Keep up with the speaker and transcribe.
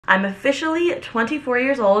I'm officially 24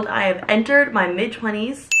 years old. I have entered my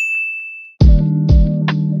mid-20s.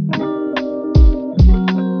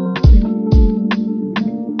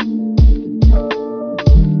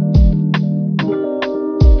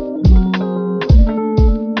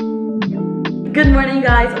 Good morning, you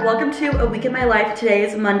guys. Welcome to a week in my life. Today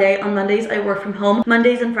is Monday. On Mondays, I work from home.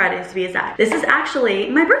 Mondays and Fridays, to be exact. This is actually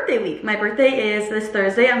my birthday week. My birthday is this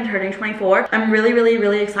Thursday. I'm turning 24. I'm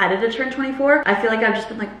really excited to turn 24. I feel like I've just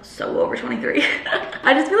been like so over 23.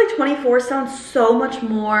 I just feel like 24 sounds so much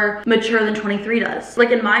more mature than 23 does. Like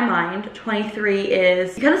in my mind, 23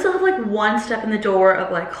 is, you kind of still have like one step in the door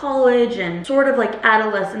of like college and sort of like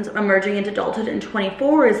adolescence emerging into adulthood, and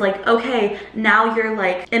 24 is like, okay, now you're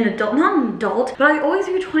like an adult, not an adult, but I always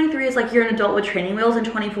view 23 as like you're an adult with training wheels, and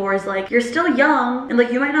 24 is like you're still young and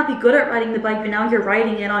like you might not be good at riding the bike, but now you're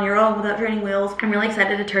riding it on your own without training wheels. I'm really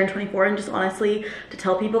excited to turn 24, and just honestly to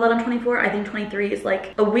tell people that I'm 24. I think 23 is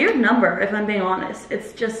like a weird number, if I'm being honest.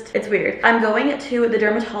 It's weird. I'm going to the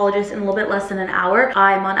dermatologist in a little bit less than an hour.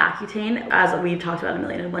 I'm on accutane, as we've talked about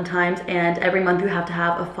 1,001 times, and every month you have to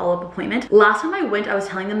have a follow-up appointment. Last time I went, I was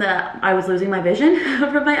telling them that I was losing my vision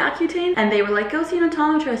from my accutane, and they were like, go see an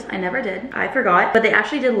optometrist. I never did. I forgot, but they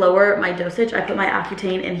actually did lower my dosage. I put my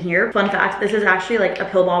accutane in here. Fun fact, this is actually like a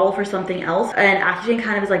pill bottle for something else, and accutane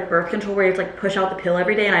kind of is like birth control where you have to like push out the pill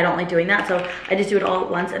every day, and I don't like doing that, so I just do it all at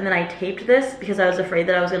once. And then I taped this because I was afraid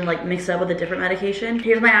that I was gonna like mix it up with a different medication.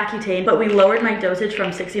 Here's my accutane, but we lowered my dosage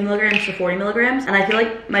from 60 milligrams to 40 milligrams, and I feel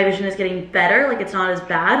like my vision is getting better. Like it's not as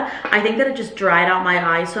bad. I think that it just dried out my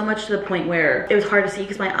eyes so much to the point where it was hard to see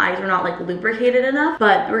because my eyes were not like lubricated enough.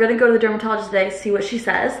 But we're gonna go to the dermatologist today, see what she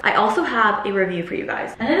says. I also have a review for you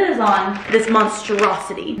guys, and it is on this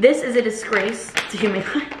monstrosity. This is a disgrace to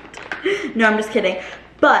humankind. No, I'm just kidding.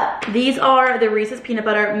 But these are the Reese's Peanut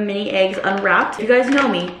Butter Mini Eggs Unwrapped. If you guys know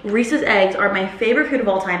me, Reese's Eggs are my favorite food of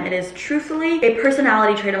all time. It is truthfully a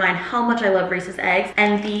personality trait of mine how much I love Reese's Eggs.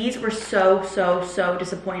 And these were so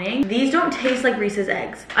disappointing. These don't taste like Reese's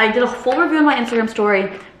Eggs. I did a full review on my Instagram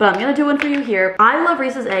story, but I'm gonna do one for you here. I love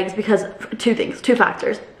Reese's Eggs because two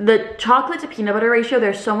factors. The chocolate to peanut butter ratio,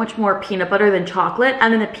 there's so much more peanut butter than chocolate.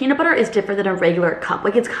 And then the peanut butter is different than a regular cup.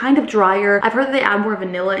 Like it's kind of drier. I've heard that they add more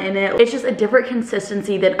vanilla in it. It's just a different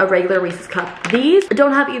consistency than a regular Reese's cup. These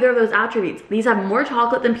don't have either of those attributes. These have more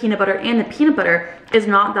chocolate than peanut butter, and the peanut butter is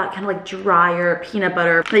not that kind of like drier peanut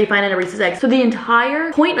butter that you find in a Reese's Egg. So the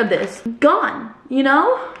entire point of this, gone, you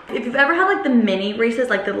know? If you've ever had like the mini Reese's,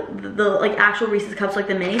 like the like actual Reese's cups, like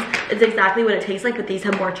the minis, it's exactly what it tastes like, but these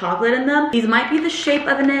have more chocolate in them. These might be the shape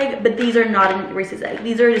of an egg, but these are not a Reese's Egg.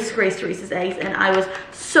 These are a disgrace to Reese's Eggs, and I was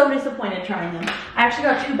so disappointed trying them. I actually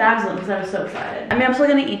got 2 bags of them because I was so excited. I mean, I'm still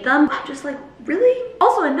gonna eat them. I'm just like, really?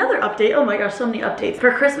 Also, another update. Oh my gosh, so many updates.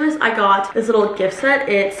 For Christmas, I got this little gift set.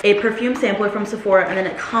 It's a perfume sampler from Sephora, and then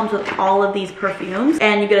it comes with all of these perfumes,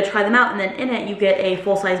 and you get to try them out, and then in it, you get a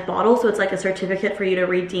full-size bottle, so it's like a certificate for you to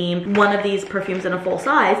redeem one of these perfumes in a full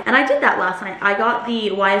size. And I did that last night. I got the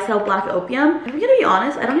YSL Black Opium. I'm gonna be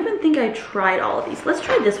honest, I don't even think I tried all of these. Let's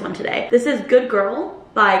try this one today. This is Good Girl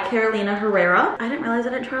by Carolina Herrera. I didn't realize I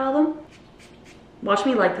didn't try all of them. Watch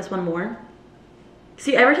me like this one more.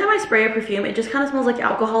 See, every time I spray a perfume, it just kind of smells like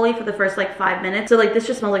alcohol-y for the first like 5 minutes. So like this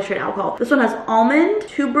just smells like straight alcohol. This one has almond,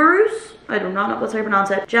 tuberose, I do not know what's how you pronounce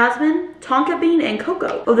it, jasmine, tonka bean, and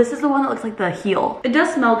cocoa. Oh, this is the one that looks like the heel. It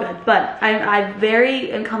does smell good, but I'm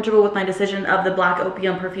very uncomfortable with my decision of the Black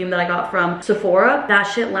Opium perfume that I got from Sephora. That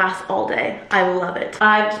shit lasts all day. I love it.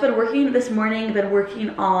 I've just been working this morning, been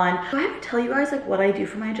working on, do I have to tell you guys like what I do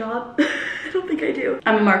for my job? I don't think I do.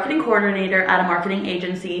 I'm a marketing coordinator at a marketing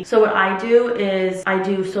agency. So what I do is I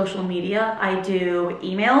do social media, I do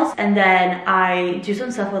emails, and then I do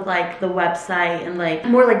some stuff with like the website and like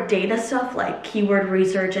more like data stuff, like keyword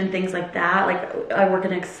research and things like that. Like I work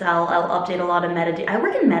in Excel, I'll update a lot of metadata. I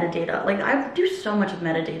work in metadata. Like I do so much of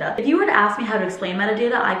metadata. If you were to ask me how to explain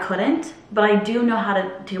metadata, I couldn't, but I do know how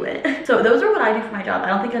to do it. So those are what I do for my job. I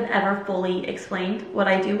don't think I've ever fully explained what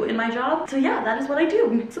I do in my job. So yeah, that is what I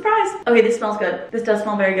do. Surprise. Okay, this smells good. This does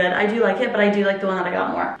smell very good. I do like it, but I do like the one that I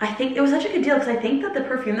got more. I think it was such a good deal because I think that the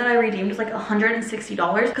perfume that I redeemed was like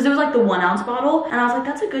 $160 because it was like the 1 ounce bottle, and I was like,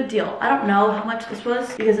 that's a good deal. I don't know how much this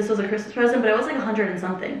was because this was a Christmas present, but it was like 100 and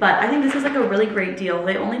something. But I think this is like a really great deal.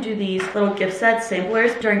 They only do these little gift sets,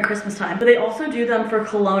 samplers during Christmas time, but they also do them for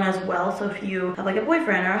cologne as well. So if you have like a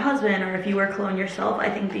boyfriend or a husband, or if you wear cologne yourself, I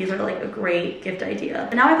think these are like a great gift idea.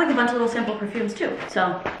 And now I have like a bunch of little sample perfumes too.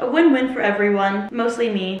 So a win-win for everyone, mostly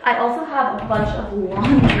me. I also have a bunch of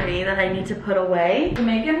laundry that I need to put away. So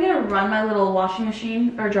maybe I'm gonna run my little washing washing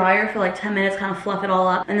machine or dryer for like 10 minutes, kind of fluff it all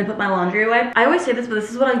up, and then put my laundry away. I always say this, but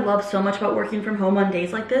this is what I love so much about working from home on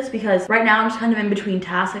days like this, because right now I'm just kind of in between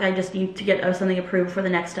tasks. Like I just need to get something approved for the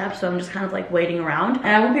next step, so I'm just kind of like waiting around, and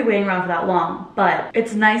I won't be waiting around for that long, but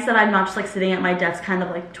it's nice that I'm not just like sitting at my desk kind of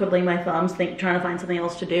like twiddling my thumbs trying to find something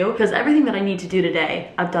else to do, because everything that I need to do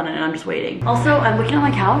today, I've done it and I'm just waiting. Also, I'm looking at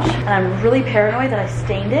my couch and I'm really paranoid that I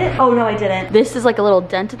stained it. Oh no, I didn't. This is like a little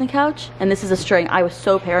dent in the couch, and this is a string. I was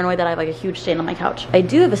so paranoid that I have like a huge stain on my couch. I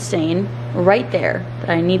do have a stain right there that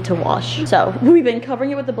I need to wash. So we've been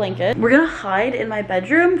covering it with the blanket. We're gonna hide in my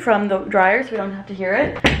bedroom from the dryer so we don't have to hear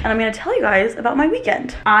it. And I'm gonna tell you guys about my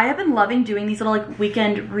weekend. I have been loving doing these little like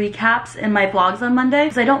weekend recaps in my vlogs on Monday,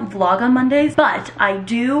 because I don't vlog on Mondays, but I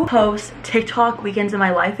do post TikTok weekends in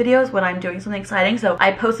my life videos when I'm doing something exciting. So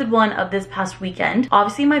I posted one of this past weekend.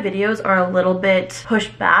 Obviously my videos are a little bit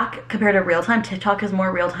pushed back compared to real time. TikTok is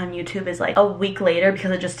more real time. YouTube is like a week later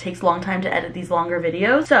because it just takes a long time to edit these longer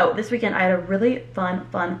videos. So this weekend I had a really fun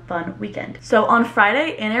weekend. So on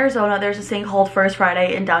Friday in Arizona, there's this thing called First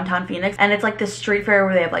Friday in downtown Phoenix, and it's like this street fair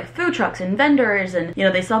where they have like food trucks and vendors, and you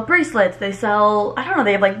know, they sell bracelets, they sell, I don't know,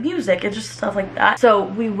 they have like music, it's just stuff like that. So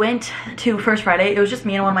we went to First Friday. It was just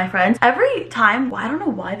me and one of my friends. Every time, well, I don't know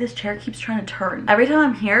why this chair keeps trying to turn. Every time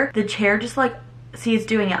I'm here, the chair just like, see, it's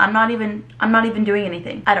doing it. I'm not even doing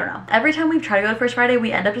anything. I don't know. Every time we've tried to go to First Friday,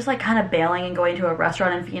 we end up just like kind of bailing and going to a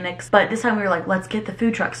restaurant in Phoenix. But this time we were like, let's get the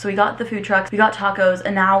food trucks. So we got the food trucks, we got tacos,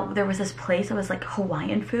 and now there was this place that was like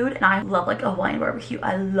Hawaiian food, and I love like a Hawaiian barbecue.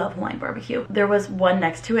 I love Hawaiian barbecue. There was one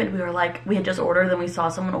next to it, and we were like, we had just ordered, then we saw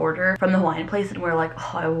someone order from the Hawaiian place, and we were like,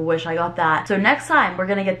 oh, I wish I got that. So next time we're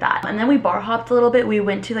gonna get that. And then we bar hopped a little bit. We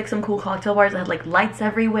went to like some cool cocktail bars that had like lights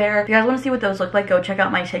everywhere. If you guys want to see what those look like, go check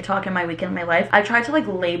out my TikTok and my weekend in my life. I tried to like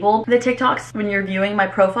label the TikToks when you're viewing my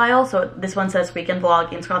profile. So this one says weekend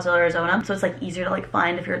vlog in Scottsdale, Arizona. So it's like easier to like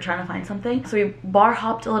find if you're trying to find something. So we bar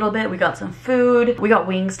hopped a little bit. We got some food. We got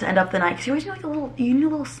wings to end up the night, because you always need like you need a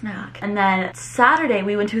little snack. And then Saturday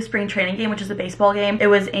we went to a spring training game, which is a baseball game. It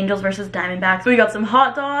was Angels versus Diamondbacks. So we got some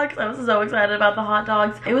hot dogs. I was so excited about the hot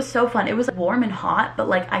dogs. It was so fun. It was warm and hot, but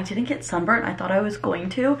like I didn't get sunburnt. I thought I was going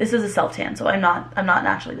to. This is a self tan, so I'm not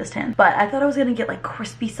naturally this tan, but I thought I was gonna get like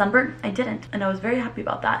crispy sunburnt. I didn't, and I was very happy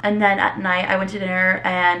about that. And then at night I went to dinner,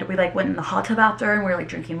 and we like went in the hot tub after, and we were like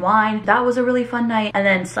drinking wine. That was a really fun night. And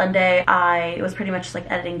then Sunday I was pretty much just like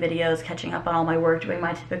editing videos, catching up on all my work, doing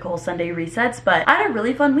my typical Sunday resets. But I had a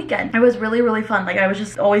really fun weekend. It was really fun. Like I was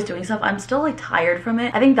just always doing stuff. I'm still like tired from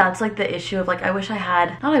it. I think that's like the issue of like, I wish I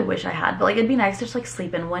had, but like it'd be nice to just like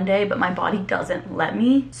sleep in one day, but my body doesn't let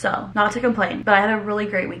me. So not to complain, but I had a really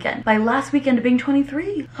great weekend. My last weekend being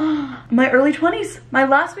 23. My early 20s. My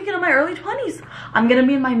last weekend of my early 20s. I'm gonna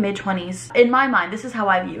be in my mid 20s. In my mind, this is how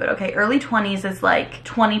I view it, okay? Early 20s is like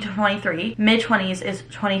 20 to 23. Mid 20s is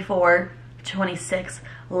 24 to 26.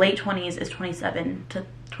 Late 20s is 27 to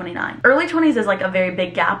 29. Early 20s is like a very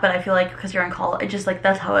big gap, but I feel like because you're in college, it's just like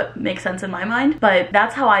that's how it makes sense in my mind. But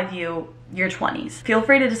that's how I view your 20s. Feel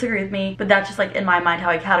free to disagree with me, but that's just like in my mind how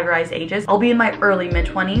I categorize ages. I'll be in my early mid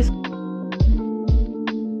 20s.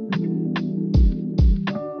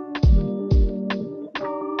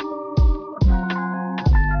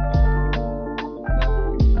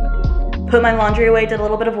 Put my laundry away, did a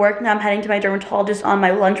little bit of work. Now I'm heading to my dermatologist on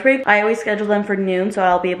my lunch break. I always schedule them for noon, so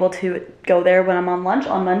I'll be able to go there when I'm on lunch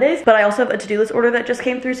on Mondays. But I also have a to-do list order that just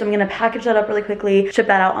came through, so I'm gonna package that up really quickly, ship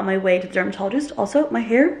that out on my way to the dermatologist. Also, my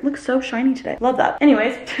hair looks so shiny today. Love that.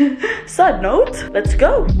 Anyways, side note, let's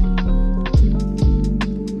go.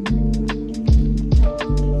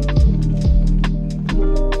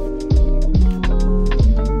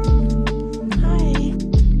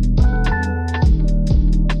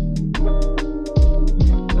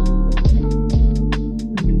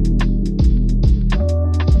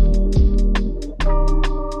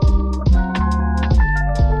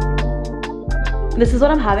 This is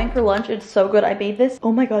what I'm having for lunch. It's so good. I made this.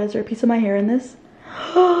 Oh my god, is there a piece of my hair in this?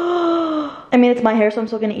 I mean, it's my hair, so I'm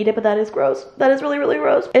still gonna eat it, but that is gross. That is really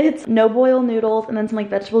gross. It's no boil noodles, and then some like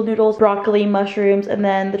vegetable noodles, broccoli, mushrooms, and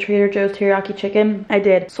then the Trader Joe's teriyaki chicken. I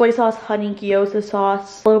did soy sauce, honey, gyoza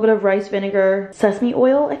sauce, a little bit of rice vinegar, sesame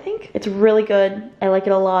oil, I think. It's really good. I like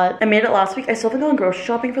it a lot. I made it last week. I still haven't gone grocery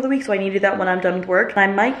shopping for the week, so I need to do that when I'm done with work. And I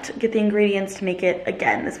might get the ingredients to make it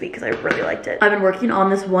again this week because I really liked it. I've been working on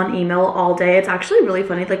this one email all day. It's actually really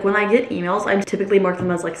funny. Like when I get emails, I typically mark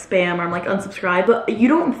them as like spam or I'm like unsubscribed, but you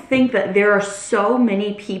don't think that there are are so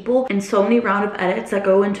many people and so many round of edits that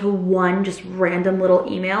go into one just random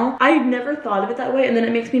little email. I've never thought of it that way, and then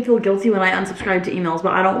it makes me feel guilty when I unsubscribe to emails,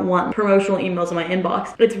 but I don't want promotional emails in my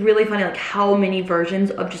inbox. It's really funny like how many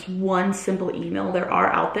versions of just one simple email there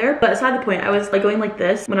are out there. But aside the point, I was like going like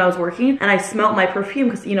this when I was working, and I smelled my perfume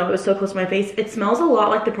because, you know, it was so close to my face. It smells a lot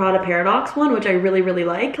like the Prada Paradox one, which I really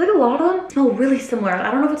like. Like a lot of them smell really similar.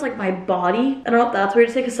 I don't know if it's like my body. I don't know if that's weird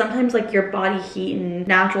to say, because sometimes like your body heat and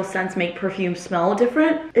natural scents make perfume smell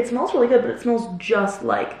different. It smells really good, but it smells just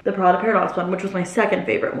like the Prada Paradox one, which was my second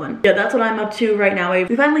favorite one. Yeah, that's what I'm up to right now.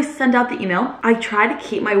 We finally sent out the email. I try to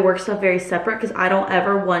keep my work stuff very separate because I don't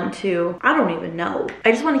ever want to, I don't even know.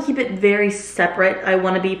 I just want to keep it very separate. I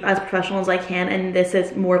want to be as professional as I can, and this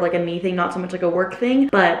is more like a me thing, not so much like a work thing.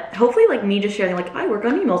 But hopefully like me just sharing like I work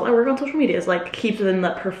on emails, I work on social media is like keeps within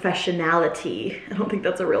the professionality. I don't think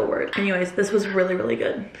that's a real word. Anyways, this was really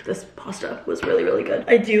good. This pasta was really good.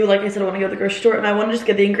 I do, like I said, I want to go to the grocery store and I want to just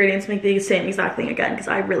get the ingredients to make the same exact thing again because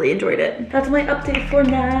I really enjoyed it. That's my update for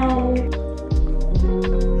now.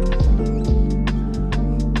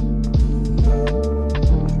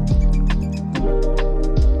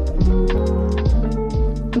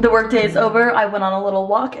 The work day is over. I went on a little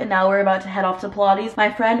walk and now we're about to head off to Pilates.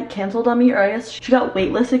 My friend canceled on me earlier. She got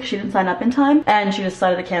waitlisted because she didn't sign up in time, and she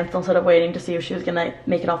decided to cancel instead of waiting to see if she was gonna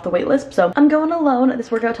make it off the wait list. So I'm going alone. This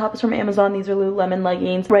workout top is from Amazon. These are Lululemon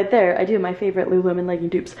leggings. Right there, I do my favorite Lululemon legging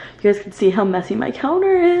dupes. You guys can see how messy my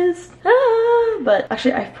counter is. But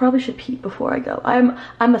actually I probably should pee before I go.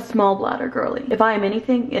 I'm a small bladder girly. If I am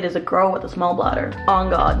anything, it is a girl with a small bladder. On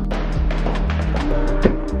God.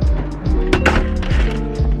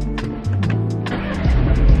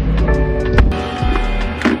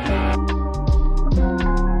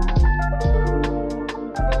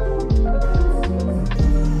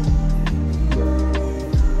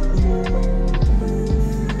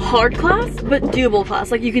 Hard class, but doable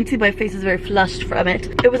class. Like you can see my face is very flushed from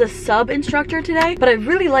it. It was a sub instructor today, but I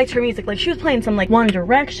really liked her music. Like she was playing some like One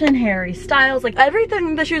Direction, Harry Styles, like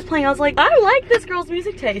everything that she was playing. I was like, I like this girl's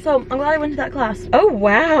music taste. So I'm glad I went to that class. Oh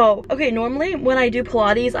wow. Okay, normally when I do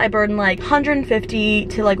Pilates, I burn like 150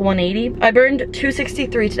 to like 180. I burned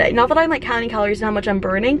 263 today. Not that I'm like counting calories and how much I'm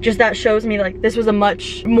burning, just that shows me like this was a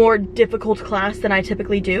much more difficult class than I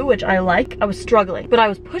typically do, which I like. I was struggling, but I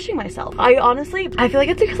was pushing myself. I feel like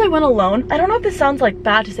it's because I went alone. I don't know if this sounds like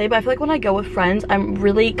bad to say, but I feel like when I go with friends, I'm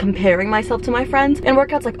really comparing myself to my friends. And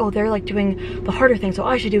workouts like, oh, they're like doing the harder thing, so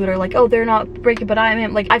I should do it. Or like, oh, they're not breaking, but I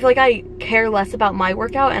am. Like, I feel like I care less about my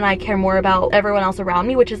workout and I care more about everyone else around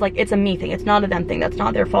me, which is like, it's a me thing. It's not a them thing. That's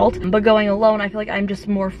not their fault. But going alone, I feel like I'm just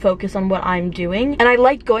more focused on what I'm doing. And I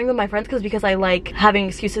like going with my friends because I like having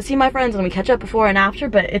excuses to see my friends and we catch up before and after.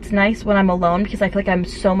 But it's nice when I'm alone because I feel like I'm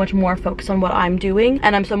so much more focused on what I'm doing.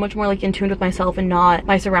 And I'm so much more like in tune with myself and not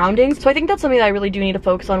my surroundings. So I think that's something that I really do need to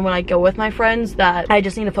focus on when I go with my friends, that I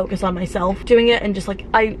just need to focus on myself doing it. And just like,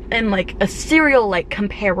 I am like a serial like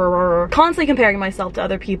comparer, constantly comparing myself to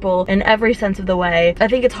other people in every sense of the way. I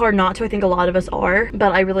think it's hard not to. I think a lot of us are,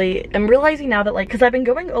 but I really am realizing now that like, because I've been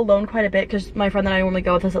going alone quite a bit because my friend that I normally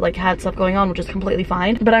go with has like had stuff going on, which is completely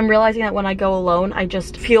fine. But I'm realizing that when I go alone, I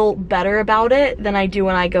just feel better about it than I do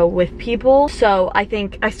when I go with people. So I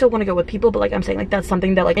think I still want to go with people, but like I'm saying, like that's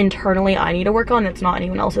something that like internally I need to work on. That's not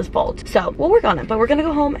anyone else's fault. So we'll work on it, but we're gonna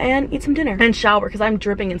go home and eat some dinner and shower because I'm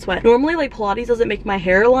dripping in sweat. Normally like Pilates doesn't make my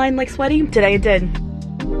hairline like sweaty. Today it did.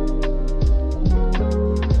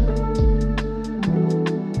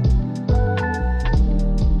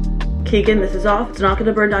 Keegan, this is off. It's not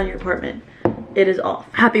gonna burn down your apartment. It is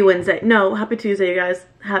off. Happy Wednesday. No, happy Tuesday, you guys.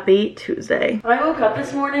 Happy Tuesday. I woke up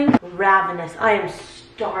this morning ravenous. I am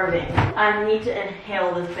starving. I need to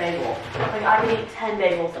inhale this bagel. Like I could eat 10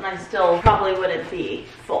 bagels and I still probably wouldn't be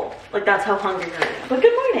full. Like that's how hungry I am. But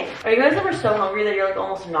good morning. Are you guys ever so hungry that you're like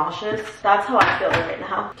almost nauseous? That's how I feel right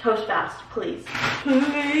now. Toast fast, please.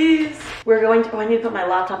 Please. We're going to, oh, I need to put my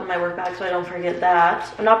laptop in my work bag so I don't forget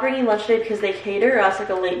that. I'm not bringing lunch today because they cater us like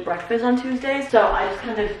a late breakfast on Tuesdays. So I just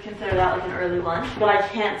kind of consider that like an early lunch. But I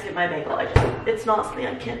can't skip my bagel. It's not something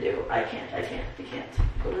I can do. I can't.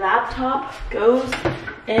 Laptop goes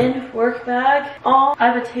in work bag. Oh, I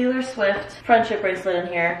have a Taylor Swift friendship bracelet in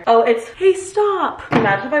here. Oh, it's Hey Stop.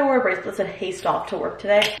 Imagine if I wore a bracelet that said Hey Stop to work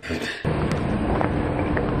today.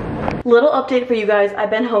 Little update for you guys. I've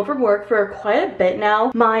been home from work for quite a bit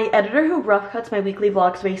now. My editor who rough cuts my weekly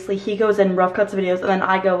vlogs, basically he goes in, rough cuts videos, and then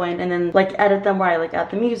I go in and then like edit them, where I like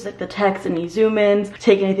add the music, the text, any zoom ins,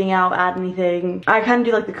 take anything out, add anything. I kind of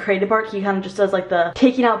do like the creative part. He kind of just does like the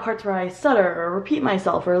taking out parts where I stutter or repeat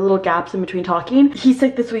myself or little gaps in between talking. He's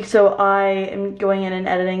sick this week, so I am going in and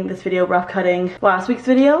editing this video, rough cutting last week's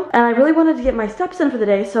video. And I really wanted to get my steps in for the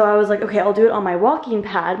day, so I was like, okay, I'll do it on my walking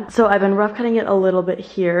pad. So I've been rough cutting it a little bit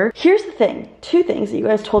here. Here's the thing, two things that you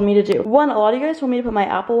guys told me to do. One, a lot of you guys told me to put my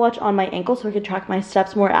Apple Watch on my ankle so I could track my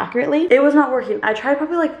steps more accurately. It was not working. I tried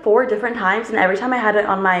probably like 4 different times, and every time I had it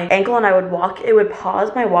on my ankle and I would walk, it would pause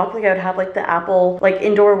my walk. Like I would have like the Apple like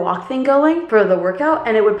indoor walk thing going for the workout,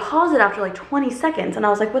 and it would pause it after like 20 seconds. And I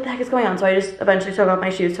was like, what the heck is going on? So I just eventually took off my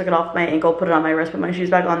shoes, took it off my ankle, put it on my wrist, put my shoes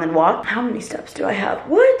back on, then walked. How many steps do I have?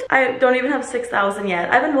 What? I don't even have 6,000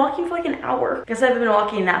 yet. I've been walking for like an hour. Guess I haven't been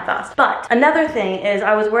walking that fast. But another thing is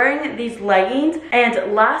I was wearing these leggings,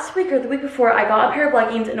 and last week or the week before I got a pair of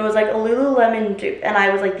leggings, and it was like a Lululemon dupe, and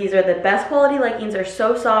I was like, these are the best quality leggings. They're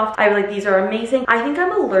so soft. I was like, these are amazing. I think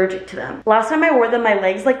I'm allergic to them. Last time I wore them, my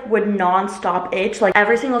legs like would non-stop itch. Like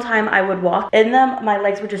every single time I would walk in them, my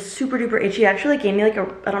legs were just super duper itchy. It actually gave me like a,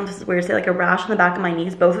 I don't know if this is weird to say, like a rash on the back of my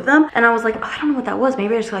knees, both of them. And I was like, I don't know what that was.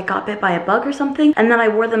 Maybe I just like got bit by a bug or something. And then I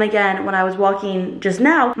wore them again when I was walking just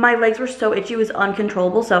now. My legs were so itchy, it was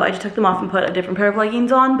uncontrollable. So I just took them off and put a different pair of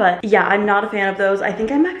leggings on. But yeah, I'm not a fan of those. I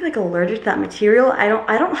think I might be like allergic to that material. I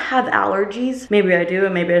don't have allergies. Maybe I do,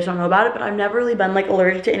 and maybe I just don't know about it, but I've never really been like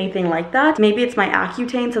allergic to anything like that. Maybe it's my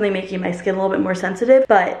accutane, something making my skin a little bit more sensitive,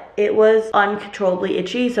 but it was uncontrollably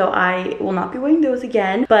itchy, so I will not be wearing those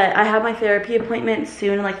again. But I have my therapy appointment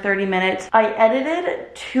soon in like 30 minutes. I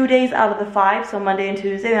edited 2 days out of the 5, so Monday and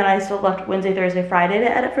Tuesday, and I still left Wednesday, Thursday, Friday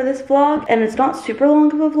to edit for this vlog. And it's not super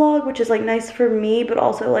long of a vlog, which is like nice for me, but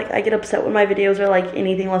also like I get upset when my videos are like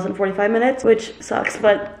anything less than 45 minutes, which sucks,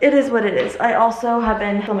 but it is what it is. I also have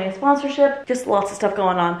been filming a sponsorship, just lots of stuff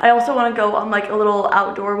going on. I also want to go on like a little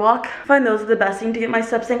outdoor walk. I find those are the best thing to get my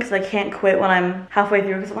steps in, because I can't quit when I'm halfway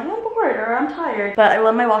through because I'm like, I'm bored or I'm tired. But I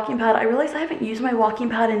love my walking pad. I realized I haven't used my walking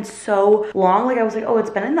pad in so long. Like I was like, oh, it's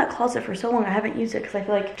been in that closet for so long. I haven't used it because I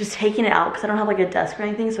feel like just taking it out, because I don't have like a desk or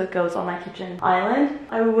anything, so it goes on my kitchen island.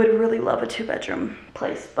 I would really love a 2-bedroom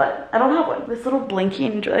place, but I don't have one. This little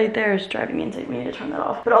blinking right there is driving me insane. We need to turn that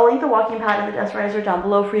off. But I'll link the walking pad and the desk riser down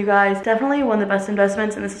below for you guys. Definitely one of the best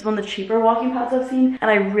investments, and this is one of the cheaper walking pads I've seen, and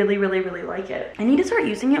I really like it. I need to start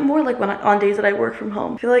using it more, like when on days that I work from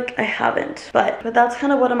home. I feel like I haven't, but that's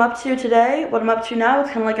kind of what I'm up to today. What I'm up to now, it's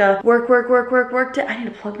kind of like a work day. I need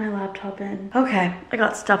to plug my laptop in. Okay, I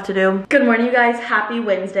got stuff to do. Good morning, you guys. Happy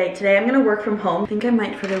Wednesday. Today I'm gonna work from home. I think I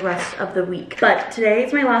might for the rest of the week, but today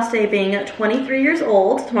is my last day being 23 years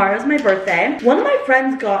old. Tomorrow is my birthday. One of my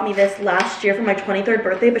friends got me this last year for my 23rd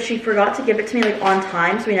birthday, but she forgot to give it to me like on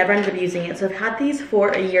time, so we never ended up using it. So I've had these for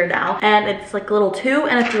a year now, and it's like a little 2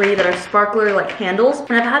 and a 3 that are sparkler like candles,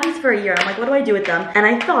 and I've had these for a year. I'm like, what do I do with them? And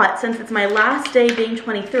I thought, since it's my last day being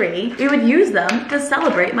 23, we would use them to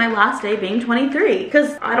celebrate my last day being 23,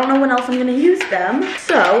 because I don't know when else I'm gonna use them.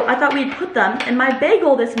 So I thought we'd put them in my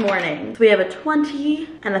bagel this morning. So we have a 20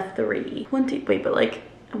 and a 3. 20, wait, but like,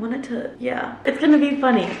 I wanted to, yeah. It's gonna be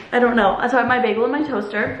funny. I don't know. So I have my bagel in my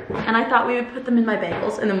toaster, and I thought we would put them in my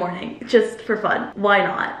bagels in the morning, just for fun. Why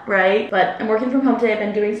not, right? But I'm working from home today. I've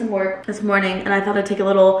been doing some work this morning, and I thought I'd take a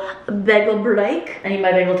little bagel break. I need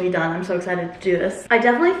my bagel to be done. I'm so excited to do this. I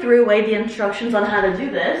definitely threw away the instructions on how to do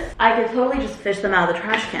this. I could totally just fish them out of the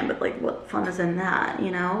trash can, but like, what fun is in that,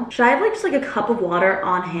 you know? Should I have like just like a cup of water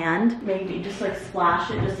on hand? Maybe just like splash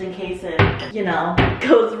it just in case it, you know,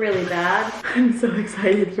 goes really bad. I'm so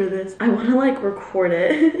excited for this. I want to like record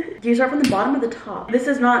it. Do you start from the bottom or the top? This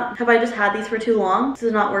is not, have I just had these for too long? This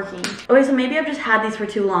is not working. Okay, so maybe I've just had these for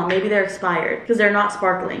too long. Maybe they're expired because they're not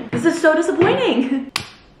sparkling. This is so disappointing.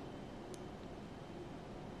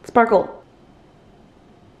 Sparkle.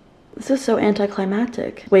 This is so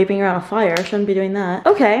anticlimactic. Waving around a fire, shouldn't be doing that.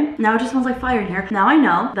 Okay, now it just smells like fire in here. Now I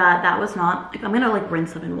know that that was not, like, I'm gonna like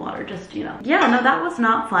rinse them in water, just, you know. Yeah, no, that was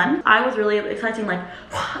not fun. I was really expecting like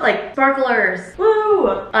sparklers,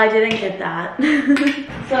 woo! I didn't get that.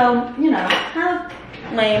 So, you know, kind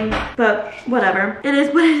of lame, but whatever. It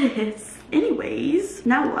is what it is. Anyways,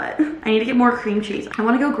 now what? I need to get more cream cheese. I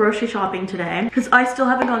want to go grocery shopping today because I still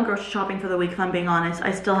haven't gone grocery shopping for the week, if I'm being honest.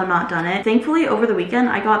 I still have not done it. Thankfully, over the weekend,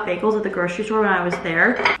 I got bagels at the grocery store when I was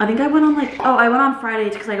there. I think I went on like, oh, I went on Friday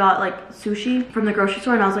because I got like sushi from the grocery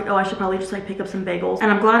store, and I was like, oh, I should probably just like pick up some bagels. And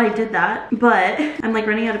I'm glad I did that, but I'm like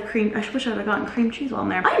running out of cream. I wish I would have gotten cream cheese while I'm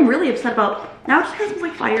there. I'm really upset about Now it just kind of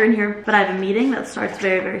smells like fire in here. But I have a meeting that starts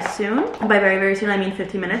very, very soon. And by very, very soon, I mean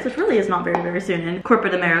 15 minutes, which really is not very, very soon in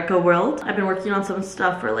corporate America world. I've been working on some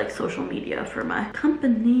stuff for like social media for my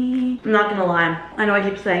company. I'm not gonna lie. I know I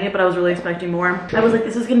keep saying it, but I was really expecting more. I was like,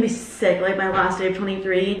 this is gonna be sick. Like my last day of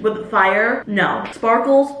 23 with fire, no.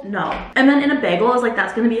 Sparkles, no. And then in a bagel, I was like,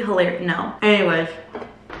 that's gonna be hilarious. No. Anyways.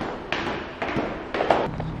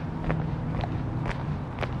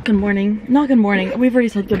 Good morning. Not good morning. We've already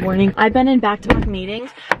said good morning. I've been in back-to-back meetings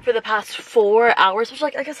for the past 4 hours, which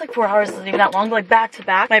like, I guess like 4 hours isn't even that long, but like back to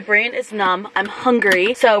back. My brain is numb. I'm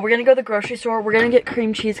hungry. So we're gonna go to the grocery store. We're gonna get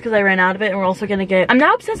cream cheese because I ran out of it. And we're also gonna get, I'm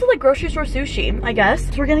now obsessed with like grocery store sushi, I guess.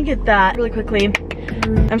 So we're gonna get that really quickly.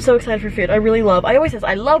 I'm so excited for food. I always say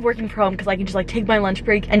I love working from home because I can just like take my lunch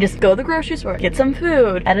break and just go to the grocery store, get some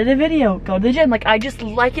food, edit a video, go to the gym. Like I just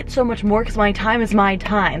like it so much more because my time is my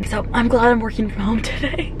time. So I'm glad I'm working from home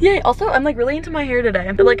today. Yay. Also, I'm like really into my hair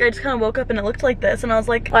today. But like I just kind of woke up and it looked like this and I was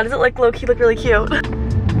like, why does it like low-key look really cute?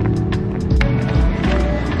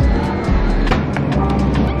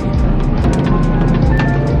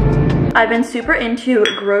 I've been super into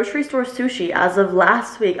grocery store sushi as of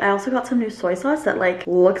last week. I also got some new soy sauce that like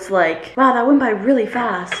looks like, wow, that went by really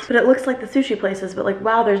fast. But it looks like the sushi places, but like,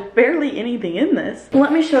 wow, there's barely anything in this.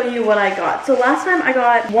 Let me show you what I got. So last time I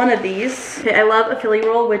got one of these. Okay, I love a Philly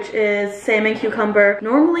roll, which is salmon cucumber.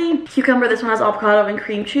 Normally cucumber, this one has avocado and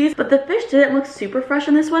cream cheese, but the fish didn't look super fresh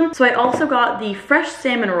in this one. So I also got the fresh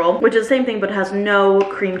salmon roll, which is the same thing, but it has no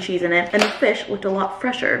cream cheese in it. And the fish looked a lot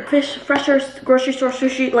fresher. Fish, fresher, grocery store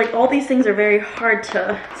sushi, like all these things are very hard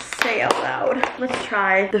to say out loud. Let's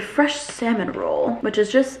try the fresh salmon roll, which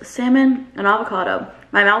is just salmon and avocado.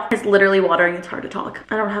 My mouth is literally watering. It's hard to talk.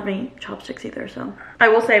 I don't have any chopsticks either, so. I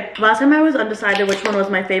will say, last time I was undecided which one was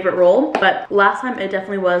my favorite roll, but last time it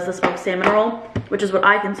definitely was the smoked salmon roll, which is what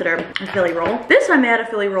I consider a Philly roll. This time they had a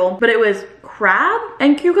Philly roll, but it was crab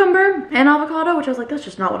and cucumber and avocado, which I was like, that's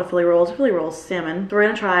just not what a Philly roll is. A Philly roll is salmon. So we're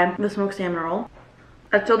gonna try the smoked salmon roll.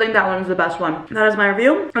 I still think that one is the best one. That is my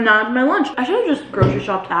review, and now it's my lunch. I should have just grocery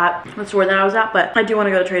shopped at the store that I was at, but I do want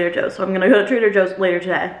to go to Trader Joe's, so I'm gonna go to Trader Joe's later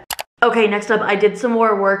today. Okay, next up, I did some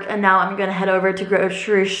more work and now I'm gonna head over to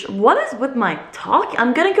what is with my talk?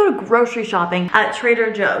 I'm gonna go to grocery shopping at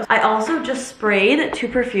Trader Joe's. I also just sprayed 2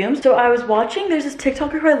 perfumes. So I was watching, there's this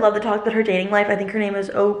TikToker who I love to talk about her dating life. I think her name is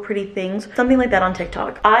Oh Pretty Things, something like that on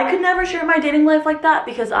TikTok. I could never share my dating life like that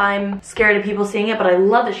because I'm scared of people seeing it, but I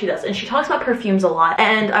love that she does. And she talks about perfumes a lot.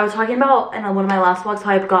 And I was talking about, in one of my last vlogs,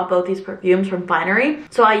 how I got both these perfumes from Finery.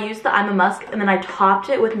 So I used the I'm a Musk and then I topped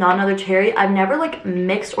it with Not Another Cherry. I've never like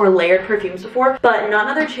mixed or layered perfumes before, but Not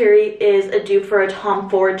Another Cherry is a dupe for a Tom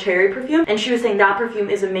Ford cherry perfume, and she was saying that perfume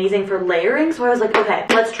is amazing for layering, so I was like, okay,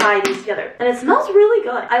 let's try these together. And it smells really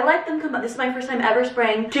good. I like them combined. This is my first time ever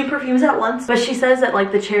spraying 2 perfumes at once, but she says that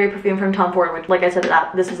like the cherry perfume from Tom Ford, which like I said,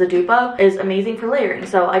 that this is a dupe of, is amazing for layering,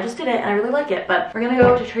 so I just did it and I really like it. But we're gonna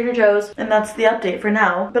go to Trader Joe's and that's the update for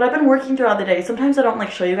now. But I've been working throughout the day. Sometimes I don't like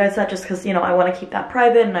show you guys that just because, you know, I want to keep that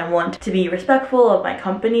private and I want to be respectful of my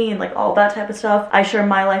company and like all that type of stuff. I share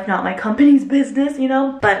my life, not my company's business, you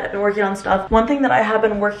know. But I've been working on stuff. One thing that I have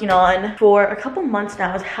been working on for a couple months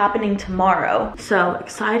now is happening tomorrow. So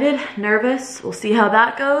excited, nervous. We'll see how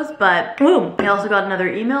that goes. But boom, I also got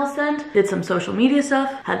another email sent, did some social media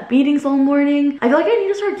stuff, had meetings all morning. I feel like I need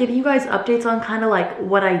to start giving you guys updates on kind of like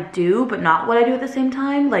what I do, but not what I do at the same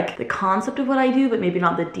time. Like the concept of what I do, but maybe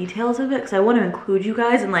not the details of it, because I want to include you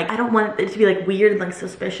guys and like I don't want it to be like weird and like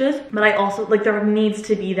suspicious, but I also like there needs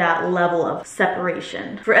to be that level of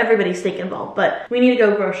separation for everybody's sake involved. But we need to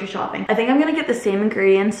go grocery shopping. I think I'm gonna get the same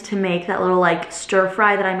ingredients to make that little like stir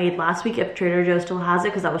fry that I made last week if Trader Joe's still has it,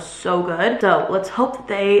 because that was so good. So let's hope that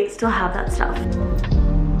they still have that stuff.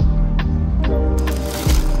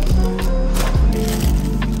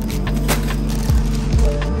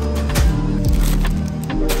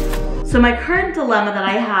 So my current dilemma that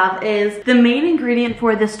I have is the main ingredient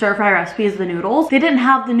for this stir fry recipe is the noodles. They didn't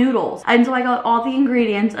have the noodles. And so I got all the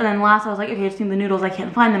ingredients and then last I was like, okay, I just need the noodles, I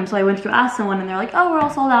can't find them. So I went to ask someone and they're like, oh, we're all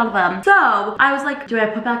sold out of them. So I was like, do I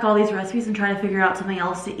put back all these recipes and try to figure out something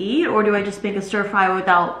else to eat? Or do I just make a stir fry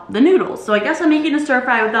without the noodles? So I guess I'm making a stir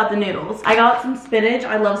fry without the noodles. I got some spinach.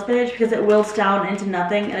 I love spinach because it wilts down into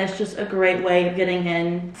nothing and it's just a great way of getting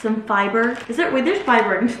in some fiber. Is there, wait, there's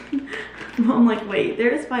fiber. I'm like, wait, there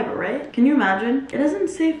is fiber, right? Can you imagine? It doesn't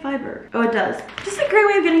say fiber. Oh, it does. Just a great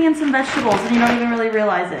way of getting in some vegetables and you don't even really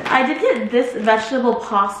realize it. I did get this vegetable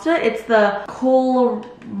pasta. It's the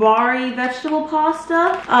bari vegetable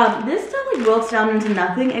pasta. This stuff like wilts down into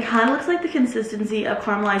nothing. It kind of looks like the consistency of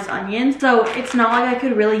caramelized onions. So it's not like I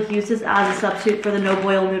could really use this as a substitute for the no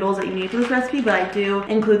boil noodles that you need for this recipe, but I do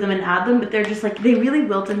include them and add them. But they're just like, they really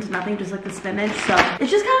wilt into nothing, just like the spinach. So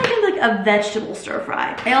it's just kind of like a vegetable stir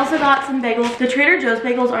fry. I also got some bagels. The Trader Joe's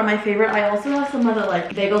bagels are my favorite. I also got some of the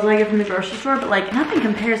like bagels that I get from the grocery store, but like nothing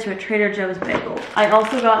compares to a Trader Joe's bagel. I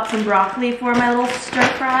also got some broccoli for my little stir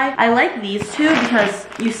fry. I like these two because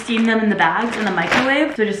you steam them in the bags in the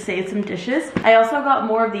microwave, so it just saves some dishes. I also got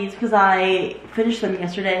more of these because I finished them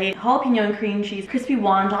yesterday. Jalapeno and cream cheese, crispy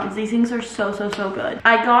wontons. These things are so good.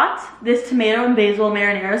 I got this tomato and basil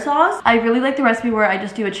marinara sauce. I really like the recipe where I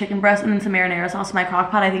just do a chicken breast and then some marinara sauce in my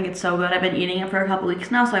crock pot. I think it's so good. I've been eating it for a couple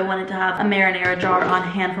weeks now, so I wanted to have a marinara jar on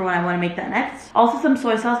hand for when I want to make that next. Also some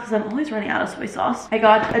soy sauce because I'm always running out of soy sauce. I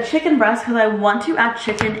got a chicken breast because I want to add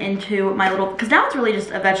chicken into my little, because now it's really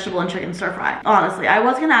just a vegetable and chicken stir fry. Honestly, I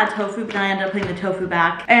was gonna add tofu, but then I ended up putting the tofu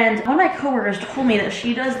back. And one of my coworkers told me that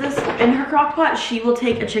she does this in her crock pot. She will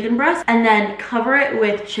take a chicken breast and then cover it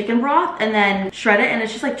with chicken broth and then shred it, and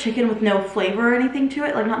it's just like chicken with no flavor or anything to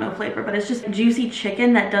it. Like not no flavor, but it's just juicy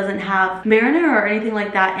chicken that doesn't have marinara or anything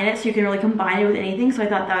like that in it, so you can really combine it with anything. So I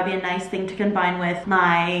thought that would be a nice thing to combine with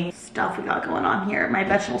my stuff we got going on here, my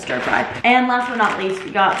vegetable stir fry. And last but not least,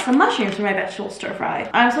 we got some mushrooms for my vegetable stir fry.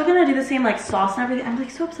 I'm still gonna do the same like sauce and everything. I'm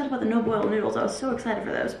like so upset about the no boil noodles. I was so excited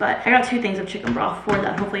for those, but I got 2 things of chicken broth for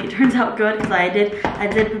that. Hopefully it turns out good because I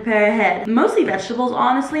did prepare ahead. Mostly vegetables,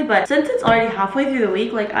 honestly, but since it's already halfway through the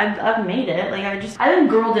week, like I've made it. Like I've been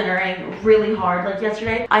girl dinnering really hard. Like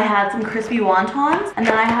yesterday, I had some crispy wontons and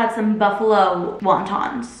then I had some buffalo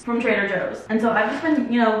wontons from Trader Joe's. And so I've just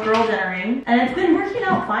been, you know, girl dinnering and it's been working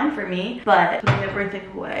out fine for me, but putting everything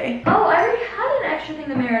away. Oh, I already had an extra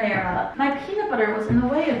thing of marinara. My peanut butter was in the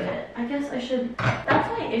way of it. I guess I should,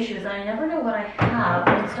 that's my issue, is that I never know what I have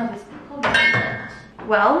when stuff is plugged in it.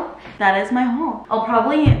 Well, that is my haul. I'll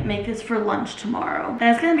probably make this for lunch tomorrow.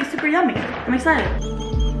 And it's gonna be super yummy. I'm excited.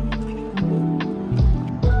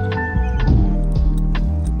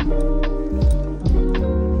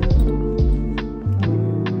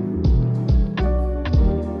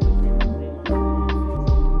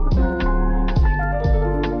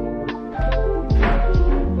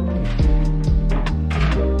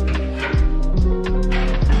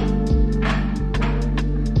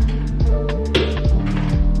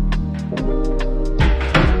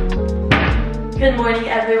 Good morning,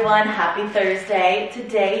 everyone. Happy Thursday.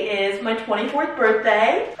 Today is my 24th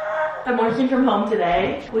birthday. I'm working from home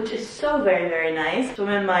today, which is so very nice. So I'm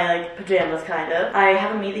in my like pajamas kind of. I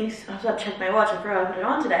have a meeting. I have to check my watch. I forgot to put it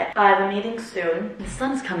on today. I have a meeting soon. The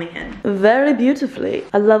sun is coming in very beautifully.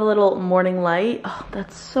 I love a little morning light. Oh,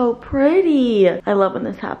 that's so pretty. I love when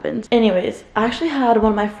this happens. Anyways, I actually had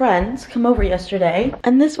one of my friends come over yesterday,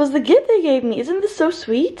 and this was the gift they gave me. Isn't this so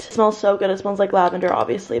sweet? It smells so good. It smells like lavender,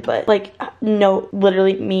 obviously, but like no,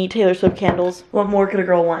 literally me, Taylor Swift candles. What more could a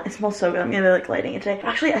girl want? It smells so good. I'm gonna be like lighting it today.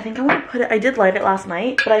 Actually, I think I want to put it, I did light it last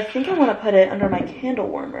night, but I think I want to put it under my candle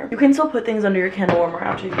warmer. You can still put things under your candle warmer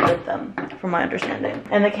after you lit them, from my understanding.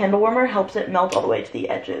 And the candle warmer helps it melt all the way to the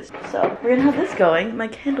edges. So we're gonna have this going, my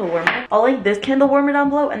candle warmer. I'll link this candle warmer down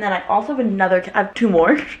below, and then I also have another, I have 2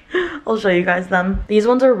 more. I'll show you guys them. These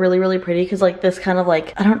ones are really pretty because like this kind of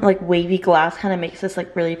like, I don't like wavy glass kind of makes this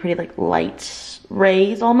like really pretty like light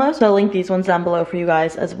rays almost. So I'll link these ones down below for you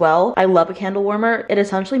guys as well. I love a candle warmer. It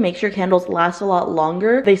essentially makes your candles last a lot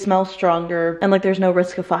longer. They smell stronger and like there's no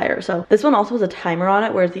risk of fire. So this one also has a timer on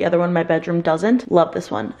it, whereas the other one in my bedroom doesn't. Love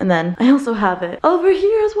this one. And then I also have it over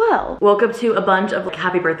here as well. Woke up to a bunch of like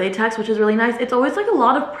happy birthday texts, which is really nice. It's always like a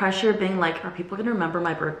lot of pressure being like, are people gonna remember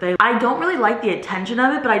my birthday? I don't really like the attention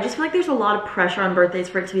of it, but I just feel like there's a lot of pressure on birthdays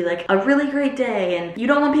for it to be like a really great day and you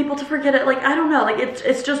don't want people to forget it. Like, I don't know, like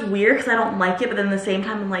it's just weird because I don't like it, but then at the same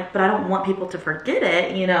time I'm like, but I don't want people to forget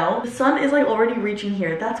it, you know? The sun is like already reaching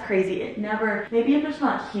here. That's crazy. It never, maybe I'm just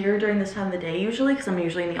not here during this time of the day usually because I'm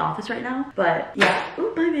usually in the office right now, but yeah.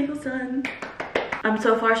 Ooh, my bagel's done. I'm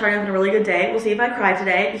so far starting off on a really good day. We'll see if I cry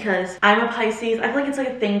today because I'm a Pisces. I feel like it's like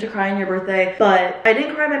a thing to cry on your birthday, but I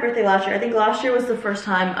didn't cry on my birthday last year. I think last year was the first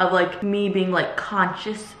time of like me being like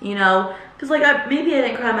conscious, you know? Because like maybe I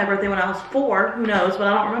didn't cry on my birthday when I was 4, who knows, but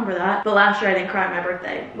I don't remember that. But last year I didn't cry on my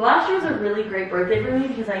birthday. Last year was a really great birthday for me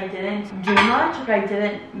because I didn't do much. Like I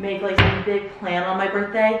didn't make like a big plan on my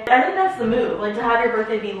birthday. I think that's the move, like to have your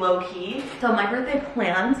birthday be low key. So my birthday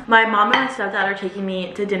plans, my mom and my stepdad are taking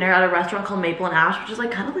me to dinner at a restaurant called Maple and Ash, which is like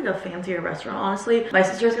kind of like a fancier restaurant, honestly. My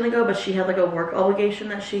sister's gonna go, but she had like a work obligation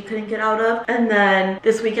that she couldn't get out of. And then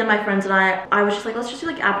this weekend my friends and I was just like, let's just do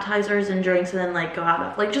like appetizers and drinks and then like go out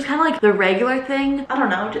of like just kind of like the regular regular thing. I don't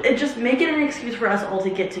know, it just make it an excuse for us all to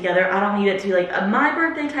get together. I don't need it to be like a my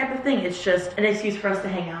birthday type of thing. It's just an excuse for us to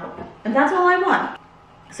hang out. And that's all I want.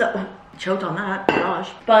 So, choked on that,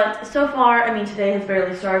 gosh. But so far, I mean, today has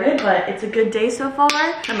barely started, but it's a good day so far.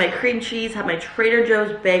 Had my cream cheese, had my Trader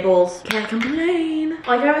Joe's bagels. Can't complain.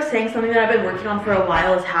 Like I was saying, something that I've been working on for a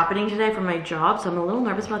while is happening today for my job, so I'm a little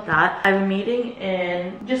nervous about that. I have a meeting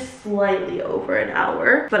in just slightly over an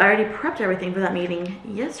hour, but I already prepped everything for that meeting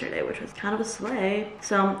yesterday, which was kind of a slay.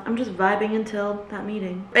 So I'm just vibing until that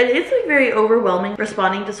meeting. And it's like very overwhelming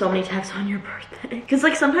responding to so many texts on your birthday. Cause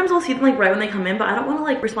like sometimes I'll see them like right when they come in, but I don't want to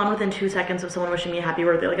like respond within 2 seconds of someone wishing me a happy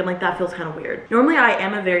birthday. Like I'm like, that feels kind of weird. Normally I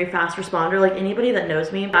am a very fast responder. Like anybody that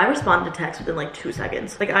knows me, I respond to text within like 2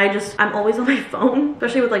 seconds. Like I'm always on my phone,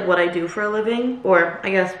 especially with like what I do for a living. Or I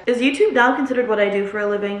guess, is YouTube now considered what I do for a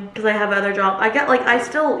living? Because I have other jobs. I get like, I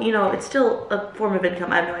still, you know, it's still a form of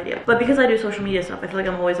income. I have no idea. But because I do social media stuff, I feel like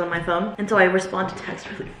I'm always on my phone. And so I respond to text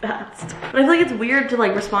really fast. But I feel like it's weird to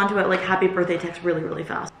like respond to it like happy birthday text really, really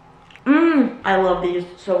fast. I love these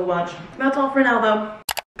so much. That's all for now though.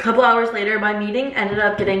 A couple hours later, my meeting ended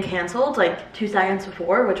up getting canceled like 2 seconds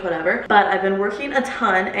before, which whatever. But I've been working a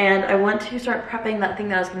ton and I want to start prepping that thing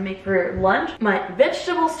that I was gonna make for lunch. My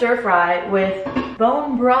vegetable stir fry with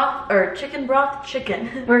bone broth or chicken broth chicken.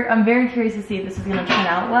 I'm very curious to see if this is gonna turn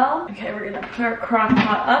out well. Okay, we're gonna put our crock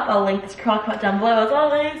pot up. I'll link this crock pot down below as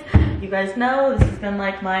always. You guys know this has been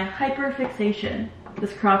like my hyper fixation.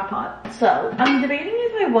 This crock pot. So I'm debating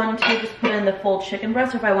if I want to just put in the full chicken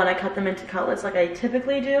breast or if I want to cut them into cutlets like I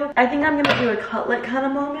typically do. I think I'm gonna do a cutlet kind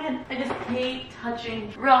of moment. I just hate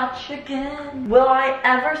touching raw chicken. Will I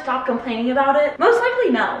ever stop complaining about it? Most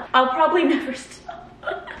likely no. I'll probably never stop.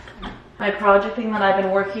 My project thing that I've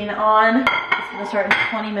been working on is gonna start in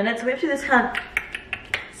 20 minutes. So we have to do this kind of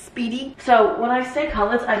speedy. So when I say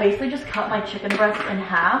cutlets, I basically just cut my chicken breast in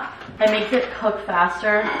half. It makes it cook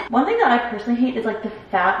faster. One thing that I personally hate is like the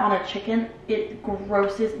fat on a chicken. It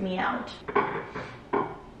grosses me out.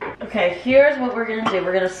 Okay, here's what we're gonna do.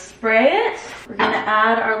 We're gonna spray it. We're gonna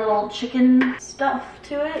add our little chicken stuff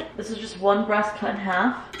to it. This is just one breast cut in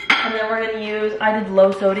half. And then we're gonna use, I did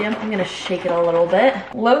low sodium. I'm gonna shake it a little bit.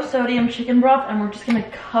 Low sodium chicken broth, and we're just gonna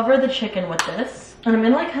cover the chicken with this. And I'm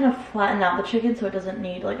gonna like kind of flatten out the chicken so it doesn't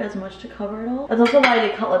need like as much to cover it all. That's also why I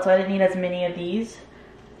did cutlets, so I didn't need as many of these.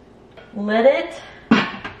 Lit it,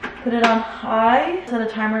 put it on high, set a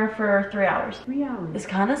timer for 3 hours. 3 hours. This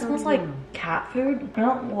kind of smells like cat food. I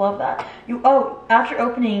don't love that. After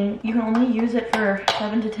opening, you can only use it for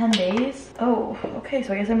 7 to 10 days. Oh, okay,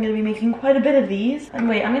 so I guess I'm gonna be making quite a bit of these. And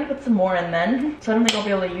wait, I'm gonna put some more in then. So I don't think I'll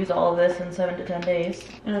be able to use all of this in 7 to 10 days.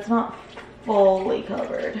 And it's not fully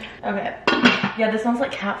covered. Okay. Yeah, this smells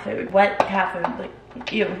like cat food. Wet cat food.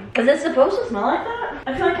 Like, ew. Is it supposed to smell like that?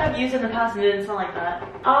 I feel like I've used it in the past and it didn't smell like that.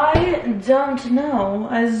 I don't know.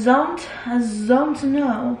 I don't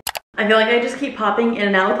know. I feel like I just keep popping in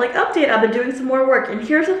and out with like update. I've been doing some more work and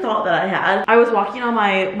here's a thought that I had. I was walking on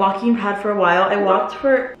my walking pad for a while. I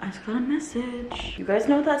just got a message. You guys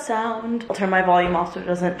know that sound. I'll turn my volume off so it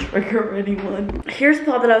doesn't trigger anyone. Here's the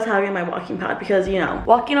thought that I was having on my walking pad because, you know,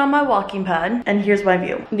 walking on my walking pad and here's my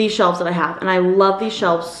view. These shelves that I have and I love these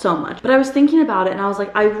shelves so much. But I was thinking about it and I was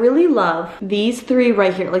like, I really love these three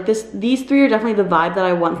right here. Like these three are definitely the vibe that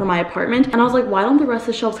I want for my apartment. And I was like, why don't the rest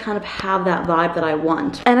of the shelves kind of have that vibe that I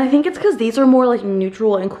want? And I think it's because these are more like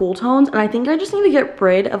neutral and cool tones and I think I just need to get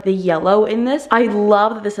rid of the yellow in this. I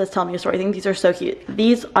love that this says tell me a story. I think these are so cute.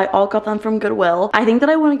 These, I all got them from Goodwill. I think that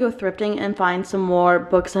I want to go thrifting and find some more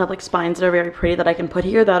books that have like spines that are very pretty that I can put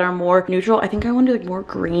here that are more neutral. I think I want to do like more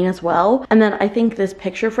green as well. And then I think this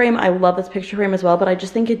picture frame, I love this picture frame as well, but I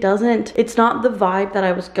just think it's not the vibe that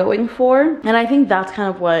I was going for. And I think that's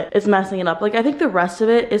kind of what is messing it up. Like I think the rest of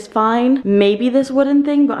it is fine. Maybe this wooden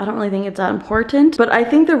thing, but I don't really think it's that important. But I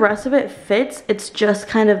think the rest of it fits. It's just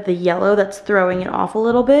kind of the yellow that's throwing it off a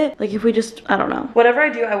little bit. Like if we just, I don't know. Whatever I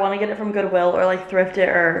do, I want to get it from Goodwill or like thrift it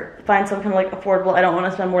or find some kind of like affordable. I don't want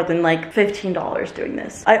to spend more than like $15 doing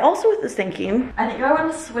this. I also was thinking, I think I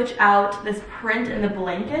want to switch out this print in the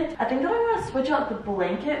blanket. I think that I want to switch out the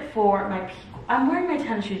blanket for my I'm wearing my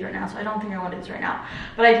tennis shoes right now, so I don't think I want to do this right now.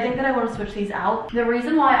 But I think that I want to switch these out. The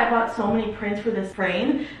reason why I bought so many prints for this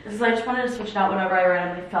frame is because I just wanted to switch it out whenever I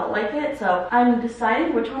randomly felt like it. So I'm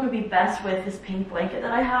deciding which one would be best with this pink blanket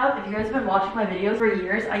that I have. If you guys have been watching my videos for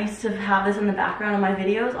years, I used to have this in the background of my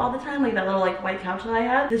videos all the time, like that little like white couch that I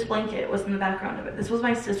had. This blanket was in the background of it. This was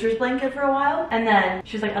my sister's blanket for a while, and then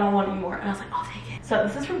she was like, I don't want it anymore, and I was like, I'll take it. So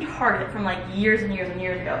this is from Target from like years and years and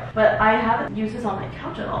years ago. But I haven't used this on my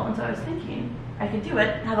couch at all, and so I was thinking I could do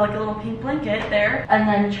it, have like a little pink blanket there, and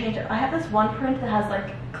then change it. I have this one print that has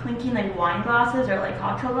like clinking like wine glasses or like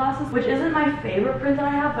cocktail glasses, which isn't my favorite print that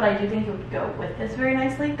I have, but I do think it would go with this very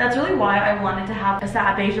nicely. That's really why I wanted to have a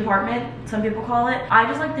sad beige apartment, some people call it. I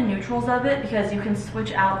just like the neutrals of it because you can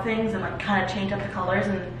switch out things and like kind of change up the colors,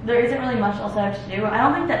 and there isn't really much else I have to do. I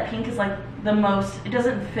don't think that pink is like the most, it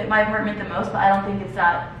doesn't fit my apartment the most, but I don't think it's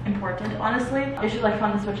that important, honestly. It's just like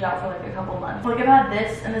fun to switch it out for like a couple months. Like I've had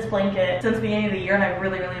this and this blanket since the beginning of the year, and I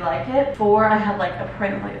really like it. Before I had like a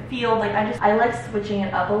print with like a field, like I like switching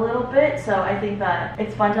it up a little bit, so I think that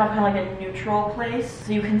it's fun to have kind of like a neutral place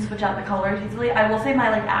so you can switch out the colors easily. I will say my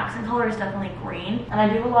like accent color is definitely green, and I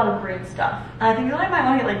do a lot of green stuff, and I think that I might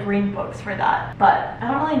want to get like green books for that, but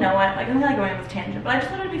I don't really know what, like I'm kind of going on this tangent, but I just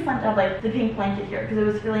thought it'd be fun to have like the pink blanket here because it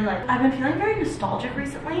was feeling like, I've been feeling very nostalgic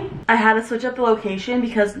recently. I had to switch up the location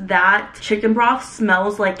because that chicken broth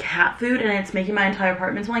smells like cat food, and it's making my entire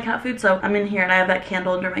apartment smell like cat food. So I'm in here and I have that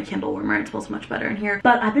candle under my candle warmer. It smells much better in here.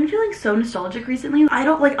 But I've been feeling so nostalgic recently. I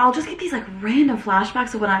don't like, I'll just get these like random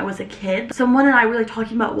flashbacks of when I was a kid. Someone and I were like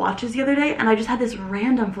talking about watches the other day, and I just had this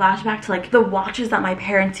random flashback to like the watches that my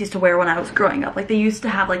parents used to wear when I was growing up. Like they used to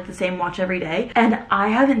have like the same watch every day, and I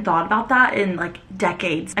haven't thought about that in like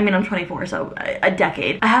decades. I mean, I'm 24, so a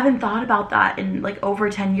decade. I haven't thought about that in like over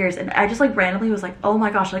 10 years, and I just like randomly was like, oh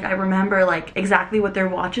my gosh, like I remember like exactly what their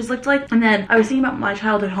watches looked like. And then I was thinking about my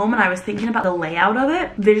childhood home, and I was thinking about the layout of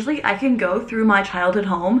it. Visually, I can go through my childhood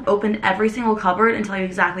home, open every single cupboard and tell you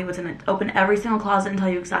exactly what's in it, open every single closet and tell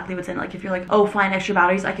you exactly what's in it. Like if you're like, oh, find extra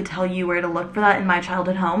batteries, I could tell you where to look for that in my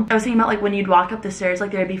childhood home. I was thinking about like when you'd walk up the stairs,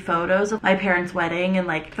 like there'd be photos of my parents' wedding and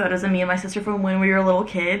like photos of me and my sister from when we were little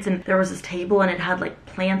kids, and there was this table and it had like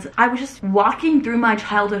plants. I was just walking through my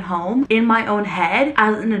childhood home in my own head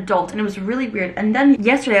as an adult, and it was really weird. And then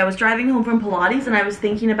yesterday I was driving home from Pilates, and I was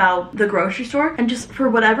thinking about the grocery store, and just for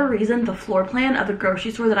whatever reason the floor plan of the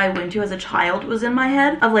grocery store that I went to as a child was in my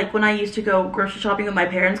head, of like when I used to go grocery shopping with my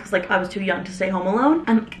parents because like I was too young to stay home alone.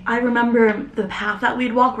 And I remember the path that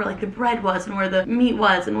we'd walk where like the bread was and where the meat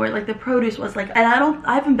was and where like the produce was, like, and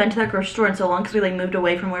I haven't been to that grocery store in so long because we like moved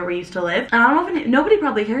away from where we used to live. And I don't know if nobody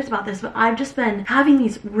probably cares about this, but I've just been having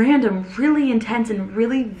these random really intense and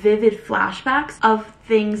really vivid flashbacks of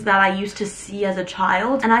things that I used to see as a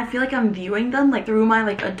child, and I feel like I'm viewing them like through my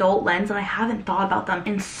like adult lens, and I haven't thought about them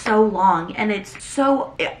in so long, and it's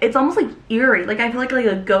almost like eerie. Like I feel like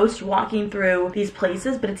a ghost walking through these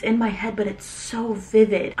places, but it's in my head, but it's so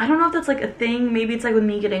vivid. I don't know if that's like a thing, maybe it's like with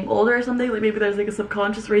me getting older or something, like maybe there's like a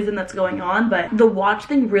subconscious reason that's going on, but the watch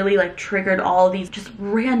thing really like triggered all of these just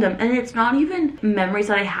random, and it's not even memories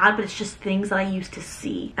that I had, but it's just things that I used to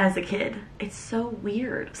see as a kid. It's so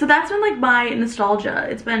weird. So that's been like my nostalgia.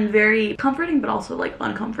 It's been very comforting, but also like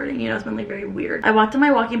uncomforting, you know. It's been like very weird. I walked on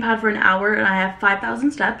my walking pad for an hour and I have 5,000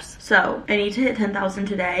 steps, so I need to hit 10,000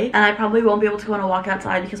 today, and I probably won't be able to go on a walk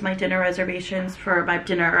outside because my dinner reservations for my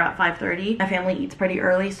dinner are at 5:30. My family eats pretty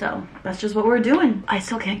early, so that's just what we're doing. I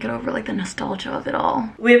still can't get over like the nostalgia of it all.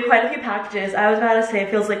 We have quite a few packages. I was about to say it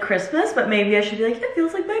feels like Christmas, but maybe I should be like, it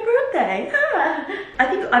feels like my birthday. I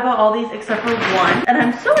think I bought all these except for one, and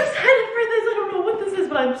I'm so excited for this. I don't know what this is,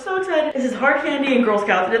 but I'm so excited. This is hard candy and Girl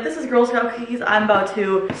Scouts, and if this is Girl Scout cookies, I'm about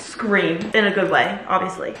to scream in a good way,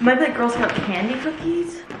 obviously. Might be like Girl Scout candy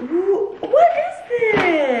cookies. Ooh, what is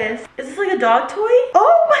this? Is this like a dog toy?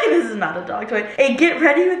 Oh my, this is not a dog toy. A get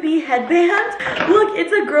ready with me headband. Look,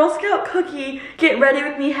 it's a Girl Scout cookie get ready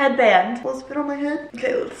with me headband. Will it fit on my head?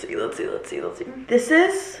 Okay, let's see. This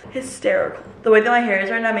is hysterical. The way that my hair is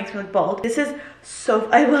right now makes me look bald. This is so,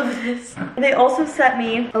 I love this. They also sent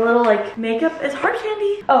me a little like makeup. It's hard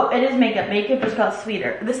candy. Oh, it is makeup. Makeup just got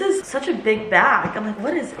sweeter. This is such a big bag. I'm like,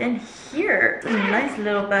 what is in here? It's a nice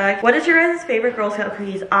little bag. What is your guys' favorite Girl Scout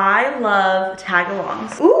cookies? I love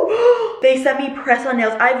tag-alongs. Ooh, they sent me press-on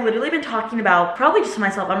nails. I've literally been talking about, probably just to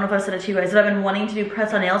myself, I don't know if I've said it to you guys, that I've been wanting to do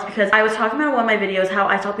press-on nails because I was talking about in one of my videos how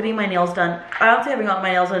I stopped getting my nails done. I don't think I haven't gotten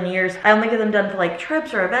my nails done in years. I only get them done for like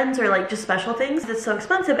trips or events or like just special things. It's so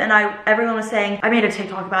expensive, and everyone was saying, I made a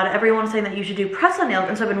TikTok about it, everyone was saying that you should do press-on nails,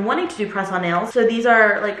 and so I've been wanting to do press-on nails. So these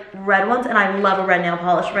are like red ones, and I love a red nail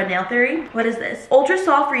polish, Red Nail Theory. What is this? Ultra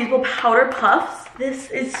soft reusable powder puffs. This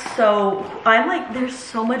is so, I'm like, there's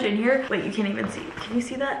so much in here. Wait, you can't even see. Can you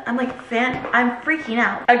see that? I'm like, I'm freaking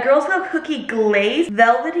out. A Girl Scout cookie glaze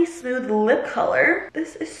velvety smooth lip color.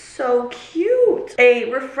 This is so cute. cute.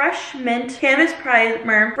 A refreshment canvas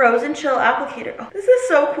primer, frozen chill applicator. Oh, this is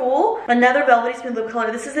so cool. Another velvety smooth lip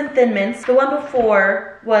color. This is in Thin Mints. The one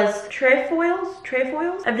before was trefoils.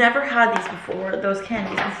 I've never had these before, those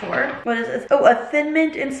candies before. What is this? Oh, a Thin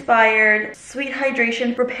Mint inspired sweet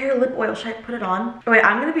hydration repair lip oil. Should I put it on? Oh, wait,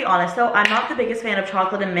 I'm gonna be honest though, I'm not the biggest fan of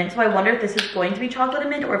chocolate and mint, so I wonder if this is going to be chocolate and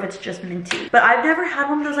mint or if it's just minty. But I've never had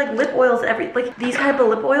one of those like lip oils, like these type of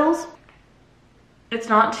lip oils. It's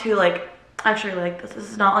not too like, I actually really like this. This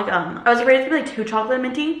is not like, I was afraid it's gonna be like too chocolate and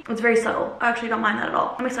minty. It's very subtle. I actually don't mind that at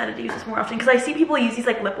all. I'm excited to use this more often because I see people use these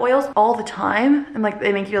like lip oils all the time and like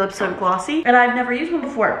they make your lips so glossy, and I've never used one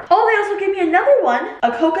before. Oh, they also gave me another one,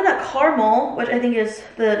 a coconut caramel, which I think is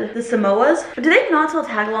the Samoas. Do they not sell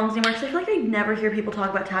tag-alongs anymore? Because I feel like I never hear people talk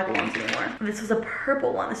about tag-alongs anymore. This is a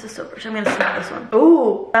purple one. This is so pretty. I'm gonna smell this one.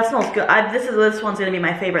 Oh, that smells good. This one's gonna be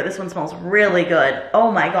my favorite. This one smells really good.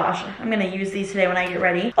 Oh my gosh. I'm gonna use these today when I get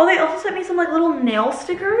ready. Oh, they also sent me some like little nail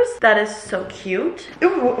stickers. That is so cute.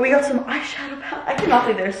 Ooh, we got some eyeshadow palette. I cannot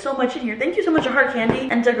believe there's so much in here. Thank you so much to Heart Candy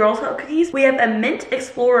and to Girl Scout Cookies. We have a Mint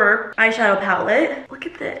Explorer eyeshadow palette. Look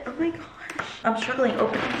at that. Oh my gosh. I'm struggling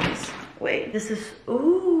opening these. Wait, this is,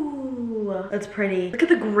 ooh, that's pretty. Look at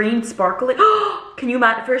the green sparkly. Can you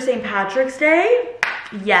imagine for St. Patrick's Day?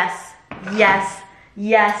 Yes, yes,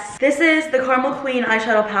 yes. This is the Caramel Queen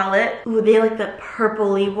eyeshadow palette. Ooh, they like the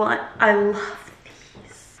purpley one. I love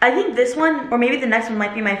I think this one, or maybe the next one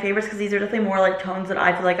might be my favorites because these are definitely more like tones that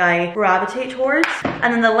I feel like I gravitate towards.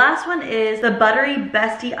 And then the last one is the Buttery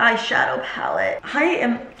Bestie eyeshadow palette. I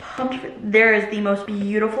am pumped for, there is the most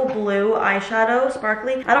beautiful blue eyeshadow,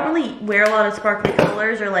 sparkly. I don't really wear a lot of sparkly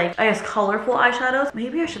colors or like, I guess colorful eyeshadows.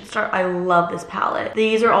 Maybe I should start, I love this palette.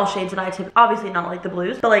 These are all shades that I typically, obviously not like the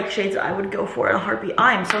blues, but like shades that I would go for in a heartbeat.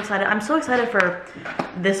 I am so excited. I'm so excited for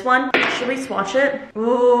this one. Should we swatch it?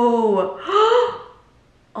 Ooh.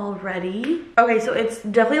 Already. Okay, so it's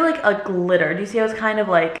definitely like a glitter. Do you see how it's kind of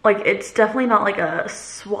like it's definitely not like a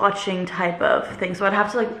swatching type of thing. So I'd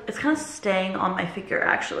have to like, it's kind of staying on my finger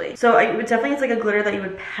actually. So it definitely is like a glitter that you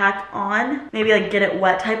would pack on, maybe like get it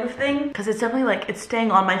wet type of thing. Because it's definitely like, it's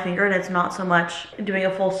staying on my finger and it's not so much doing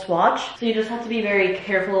a full swatch. So you just have to be very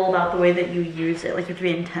careful about the way that you use it. Like you have to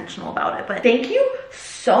be intentional about it. But thank you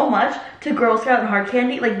so much to Girl Scout and Heart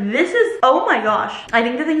Candy. Like this is, oh my gosh. I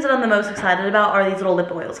think the things that I'm the most excited about are these little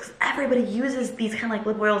lip oils because everybody uses these kind of like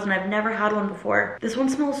lip oils and I've never had one before. This one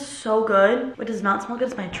smells so good. What does not smell good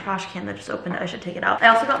is my trash can that just opened. I should take it out. I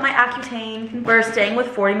also got my accutane. We're staying with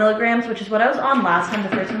 40 milligrams, which is what I was on last time,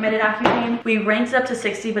 the first time I did accutane. We ranked it up to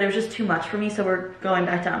 60, but it was just too much for me, so we're going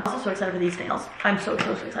back down. I'm also so excited for these nails. I'm so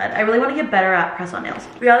excited. I really want to get better at press-on nails.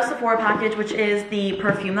 We got a Sephora package, which is the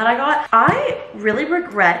perfume that I got. I really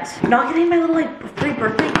regret not getting my little like free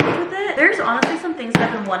birthday gift with it. There's honestly some things that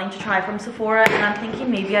I've been wanting to try from Sephora, and I'm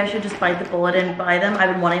thinking maybe I should just bite the bullet and buy them.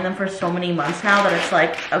 I've been wanting them for so many months now that it's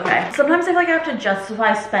like, okay. Sometimes I feel like I have to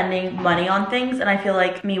justify spending money on things, and I feel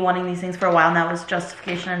like me wanting these things for a while now is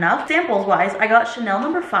justification enough. Samples wise, I got Chanel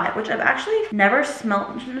No. 5, which I've actually never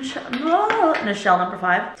smelled. Chanel No.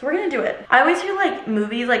 5, so we're gonna do it. I always hear like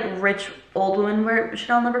movies like rich old women wear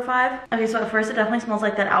Chanel No. 5. Okay, so at first it definitely smells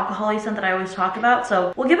like that alcohol-y scent that I always talk about,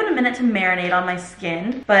 so we'll give it a minute to marinate on my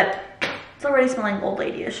skin, but it's already smelling old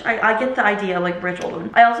lady-ish. I get the idea of like rich old woman.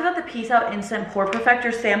 I also got the Peace Out Instant Pore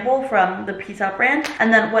Perfector sample from the Peace Out brand.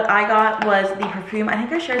 And then what I got was the perfume. I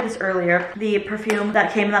think I shared this earlier. The perfume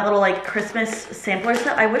that came in that little like Christmas sampler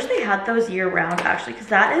set. I wish they had those year round actually, because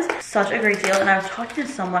that is such a great deal. And I was talking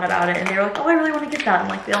to someone about it and they were like, oh, I really want to get that. And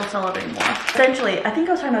like, they don't sell it anymore. Essentially, I think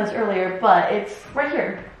I was talking about this earlier, but it's right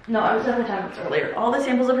here. No, I was definitely talking about this earlier. All the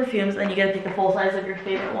samples of perfumes, and then you get to pick the full size of your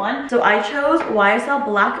favorite one. So I chose YSL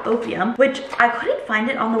Black Opium, which I couldn't find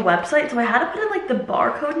it on the website, so I had to put in like the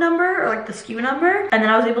barcode number or like the SKU number, and then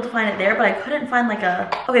I was able to find it there, but I couldn't find like a,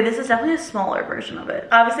 okay, this is definitely a smaller version of it.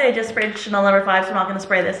 Obviously, I just sprayed Chanel No. 5, so I'm not gonna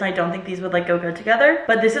spray this, and I don't think these would like go good together,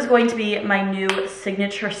 but this is going to be my new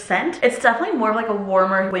signature scent. It's definitely more of like a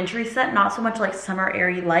warmer, wintry scent, not so much like summer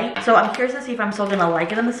airy light. So I'm curious to see if I'm still gonna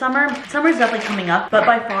like it in the summer. Summer's definitely coming up, but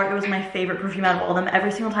by far, it was my favorite perfume out of all of them.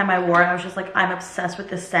 Every single time I wore it, I was just like, I'm obsessed with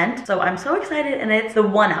this scent. So I'm so excited, and it's the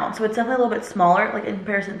 1 ounce. So it's definitely a little bit smaller, like in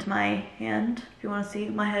comparison to my hand, if you want to see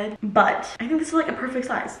my head. But I think this is like a perfect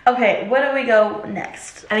size. Okay, where do we go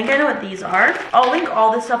next? I think I know what these are. I'll link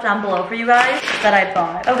all this stuff down below for you guys that I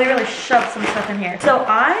bought. Oh, they really shoved some stuff in here. So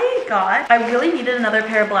I really needed another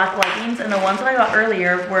pair of black leggings, and the ones that I got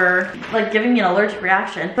earlier were like giving me an allergic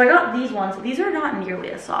reaction. So I got these ones. These are not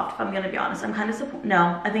nearly as soft, if I'm gonna be honest. I'm kind of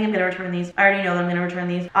no, I think I'm gonna return these. I already know that I'm gonna return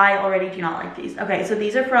these. I already do not like these. Okay, so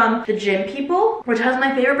these are from the Gym People, which has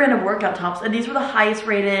my favorite brand of workout tops, and these were the highest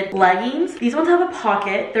rated leggings. These ones have a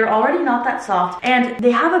pocket. They're already not that soft, and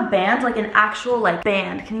they have a band, like an actual like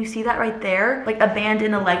band. Can you see that right there? Like a band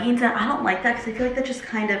in the leggings, and I don't like that because I feel like that just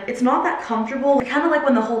kind of, it's not that comfortable. It's kind of like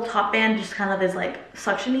when the whole top band just kind of is like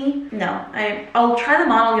suctiony. No, I'll try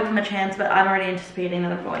them on, I'll give them a chance, but I'm already anticipating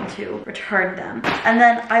that I'm going to return them. And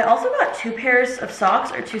then I also got 2 pairs of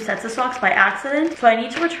socks, or 2 sets of socks by accident. So I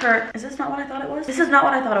need to return, is this not what I thought it was? This is not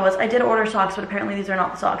what I thought it was. I did order socks, but apparently these are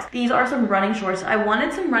not the socks. These are some running shorts. I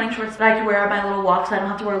wanted some running shorts that I could wear on my little walks so I don't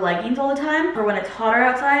have to wear leggings all the time for when it's hotter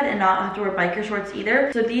outside and not have to wear biker shorts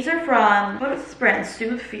either. So these are from, what is this brand?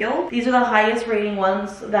 Soothe Feel. These are the highest rating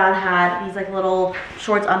ones that had these like little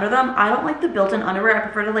shorts under them. I don't like the built-in underwear. I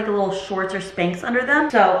prefer to like a little shorts or Spanx under them.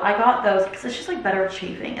 So I got those because it's just like better with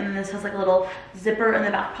chafing. And then this has like a little zipper in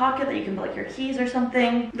the back pocket that you can put like your keys or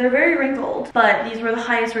something. They're very wrinkled, but these were the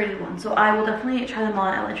highest rated ones. So I will definitely try them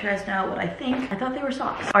on. I'll let you guys know what I think. I thought they were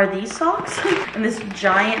socks. Are these socks? In this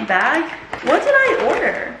giant bag? What did I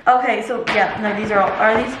order? Okay, so yeah, no, these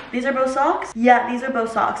are these are both socks? Yeah, these are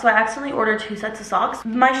both socks. So I accidentally ordered 2 sets of socks.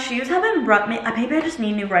 My shoes have been maybe I just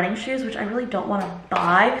need new running shoes, which I really don't want to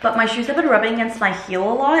buy, but my shoes have been rubbing against my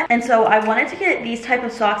heel a lot. And so I wanted to get these type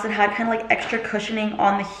of socks that had kind of like extra cushioning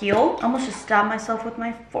on the heel. I almost just stabbed myself with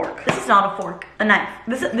my fork. This is not a fork, a knife.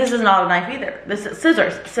 This is not a knife either. This is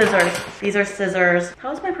scissors. These are scissors.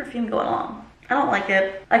 How's my perfume going along? I don't like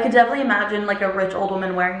it. I could definitely imagine like a rich old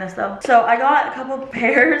woman wearing this though. So I got a couple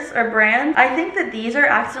pairs or brands. I think that these are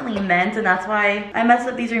accidentally meant, and that's why I messed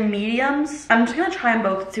up. These are mediums. I'm just gonna try them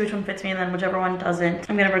both, see which one fits me, and then whichever one doesn't,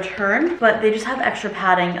 I'm gonna return. But they just have extra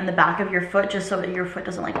padding in the back of your foot just so that your foot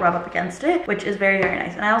doesn't like rub up against it, which is very, very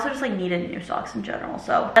nice. And I also just like needed new socks in general.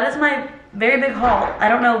 So that is my very big haul. I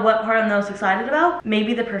don't know what part I'm most excited about.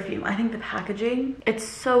 Maybe the perfume. I think the packaging, it's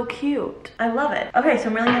so cute. I love it. Okay, so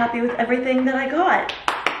I'm really happy with everything that I got.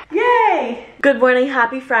 Yay! Good morning,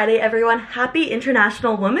 happy Friday everyone. Happy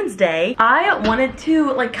International Women's Day. I wanted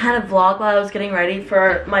to like kind of vlog while I was getting ready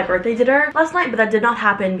for my birthday dinner last night, but that did not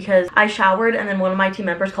happen because I showered and then one of my team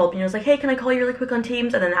members called me and was like, hey, can I call you really quick on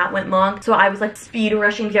Teams? And then that went long. So I was like speed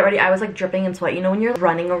rushing to get ready. I was like dripping in sweat. You know when you're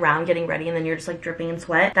running around getting ready and then you're just like dripping in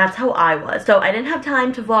sweat? That's how I was. So I didn't have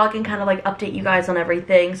time to vlog and kind of like update you guys on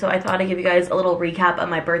everything. So I thought I'd give you guys a little recap of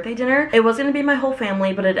my birthday dinner. It was gonna be my whole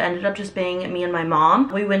family, but it ended up just being me and my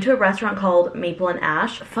mom. We went to a restaurant called Maple and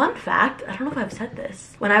Ash. Fun fact, I don't know if I've said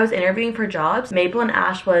this. When I was interviewing for jobs, Maple and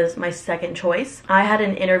Ash was my second choice. I had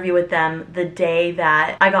an interview with them the day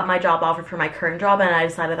that I got my job offer for my current job, and I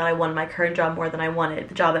decided that I wanted my current job more than I wanted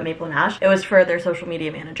the job at Maple and Ash. It was for their social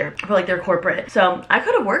media manager, for like their corporate. So I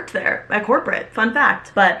could have worked there at corporate, fun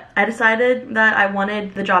fact. But I decided that I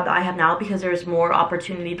wanted the job that I have now because there's more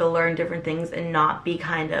opportunity to learn different things and not be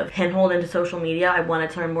kind of pinholed into social media. I wanted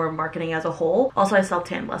to learn more marketing as a whole. Also, I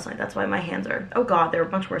self-tanned last night. That's why my hands are, oh god, they're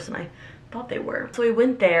much worse than I thought they were. So we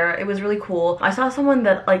went there. It was really cool. I saw someone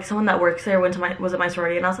that works there was at my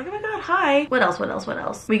sorority, and I was like, oh my god, hi. What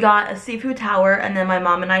else? We got a seafood tower, and then my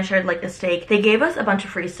mom and I shared like a steak. They gave us a bunch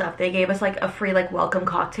of free stuff. They gave us like a free like welcome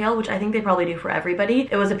cocktail, which I think they probably do for everybody.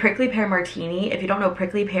 It was a prickly pear martini. If you don't know,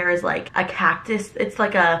 prickly pear is like a cactus. It's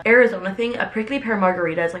like a Arizona thing. A prickly pear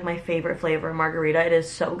margarita is like my favorite flavor of margarita. It is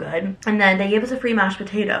so good. And then they gave us a free mashed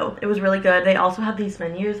potato. It was really good. They also have these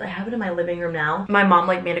menus. I have it in my living room now. My mom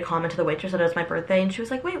like made a comment to the waitress that it was my birthday, and she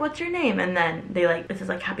was like, wait, what's your name? And then they like, it says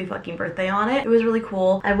like happy fucking birthday on it. It was really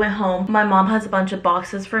cool. I went home. My mom has a bunch of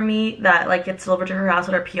boxes for me that like gets delivered to her house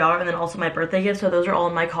at our PR, and then also my birthday gift. So those are all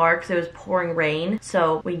in my car because it was pouring rain.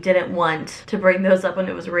 So we didn't want to bring those up when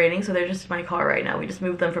it was raining. So they're just in my car right now. We just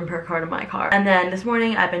moved them from her car to my car. And then this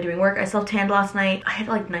morning I've been doing work. I self-tanned last night. I had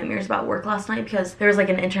like nightmares about work last night because there was like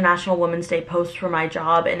an International Women's Day post for my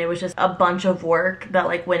job, and it was just a bunch of work that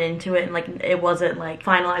like went into it, and like it wasn't like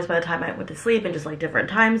finalized by the time I went to sleep, and just like different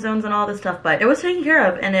time zones and all this stuff, but it was taken care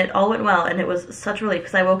of and it all went well, and it was such a relief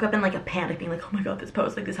because I woke up in like a panic being like, oh my god, this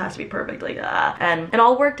post, like this has to be perfect, like and it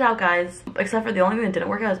all worked out, guys, except for the only thing that didn't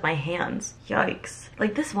work out is my hands. Yikes.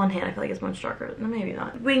 Like this one hand I feel like is much darker. No, maybe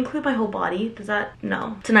not. We include my whole body. Does that?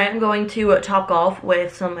 No. Tonight I'm going to Topgolf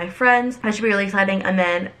with some of my friends. That should be really exciting. And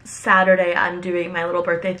then Saturday I'm doing my little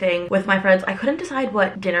birthday thing with my friends. I couldn't decide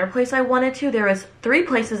what dinner place I wanted to. There was three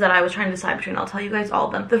places that I was trying to decide between. I'll tell you guys all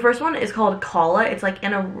of them. The first one is called Kala. It's like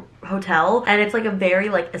in a hotel, and it's like a very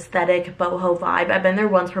like aesthetic boho vibe. I've been there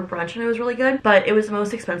once for brunch and it was really good, but it was the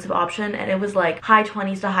most expensive option, and it was like high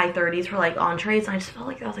 20s to high 30s for like entrees, and I just felt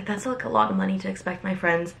like, I was like, that's like a lot of money to expect my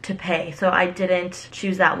friends to pay, so I didn't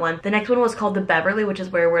choose that one. The next one was called the Beverly, which is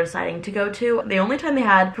where we're deciding to go to. The only time they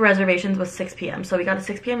had for reservations was 6 p.m. so we got a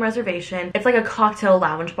 6 p.m. reservation. It's like a cocktail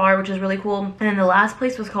lounge bar, which is really cool. And then the last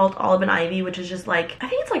place was called Olive and Ivy, which is just like, I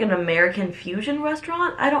think it's like an American fusion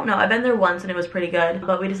restaurant. I don't know, I've been there once and it was pretty good,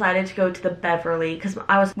 but we decided to go to the Beverly because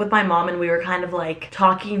I was with my mom and we were kind of like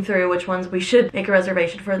talking through which ones we should make a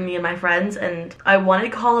reservation for, me and my friends, and I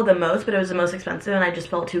wanted Kala the most, but it was the most expensive and I just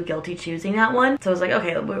felt too guilty choosing that one, so I was like,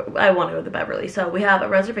 okay, I want to go to the Beverly. So we have a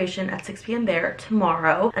reservation at 6 p.m. there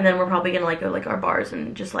tomorrow, and then we're probably gonna like go like our bars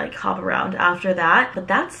and just like hop around after that. But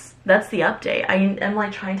that's the update. I am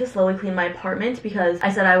like trying to slowly clean my apartment because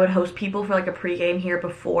I said I would host people for like a pregame here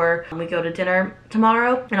before we go to dinner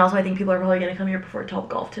tomorrow, and also I think people are probably gonna come here before Top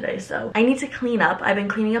Golf today, so I need to clean up. I've been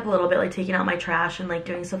cleaning up a little bit, like taking out my trash and like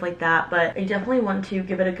doing stuff like that, but I definitely want to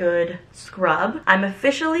give it a good scrub. I'm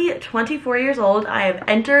officially 24 years old. I have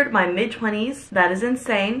entered my mid-20s. That is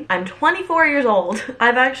insane. I'm 24 years old.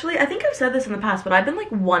 I think I've said this in the past, but I've been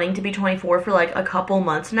like wanting to be 24 for like a couple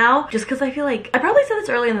months now, just because I feel like I probably said this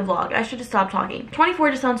early in the vlog. I should just stop talking.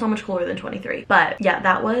 24 just sounds so much cooler than 23. But yeah,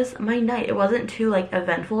 that was my night. It wasn't too like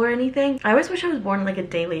eventful or anything. I always wish I was born like a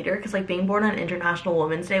day later, because like being born on International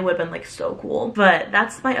Women's Day would have been like so cool. But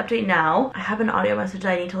that's my update now. I have an audio message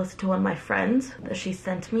I need to listen to one of my friends that she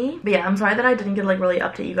sent me. But yeah, I'm sorry that I didn't get like really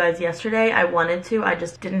update you guys yesterday. I wanted to, I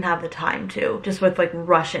just didn't have the time to, just with like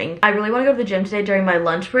rushing. I really want to go to the gym today during my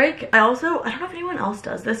lunch break. I don't know if anyone else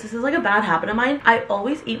does this. This is like a bad habit of mine. I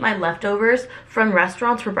always eat my leftovers from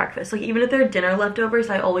restaurants for breakfast. Like even if they're dinner leftovers,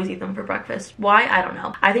 I always eat them for breakfast. Why? I don't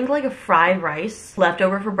know. I think like a fried rice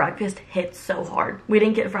leftover for breakfast hits so hard. We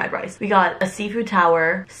didn't get fried rice. We got a seafood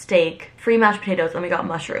tower, steak, free mashed potatoes, and we got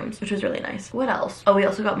mushrooms, which was really nice. What else? Oh, we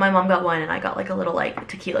also got, my mom got wine and I got like a little like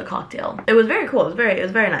tequila cocktail. It was very cool. It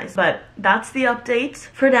was very nice. But that's the update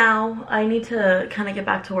for now. I need to kind of get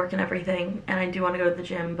back to work and everything, and I do want to go to the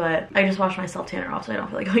gym, but I just washed my self tanner off, so I don't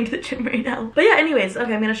feel like going to the gym right now. But yeah, anyways,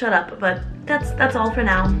 okay, I'm gonna shut up, but that's all for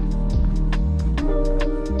now.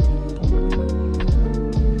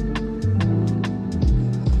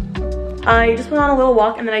 I just went on a little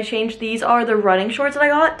walk and then I changed. These are the running shorts that I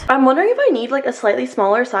got. I'm wondering if I need like a slightly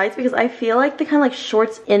smaller size, because I feel like the kind of like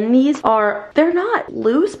shorts in these they're not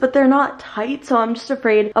loose, but they're not tight. So I'm just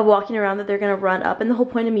afraid of walking around that they're gonna run up. And the whole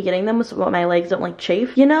point of me getting them was so my legs don't like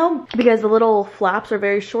chafe, you know? Because the little flaps are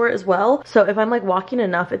very short as well. So if I'm like walking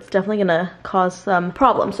enough, it's definitely gonna cause some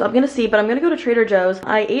problems. So I'm gonna see, but I'm gonna go to Trader Joe's.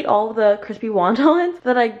 I ate all of the crispy wontons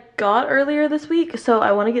that I got earlier this week, so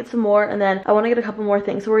I want to get some more, and then I want to get a couple more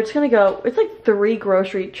things. So we're just gonna go, it's like 3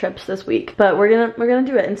 grocery trips this week, but we're gonna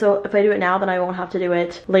do it. And so if I do it now, then I won't have to do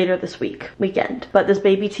it later this weekend. But this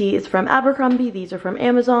baby tee is from Abercrombie, these are from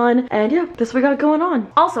Amazon, and yeah, this is what we got going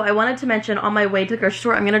on. Also, I wanted to mention on my way to the grocery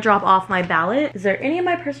store, I'm gonna drop off my ballot. Is there any of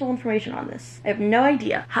my personal information on this? I have no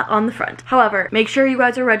idea. On the front. However, make sure you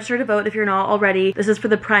guys are registered to vote if you're not already. This is for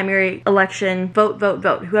the primary election. Vote, vote,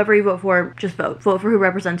 vote. Whoever you vote for, just vote. Vote for who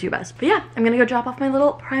represents you best. But yeah, I'm gonna go drop off my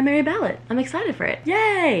little primary ballot. I'm excited for it.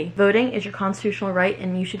 Yay! Voting is your constitutional right,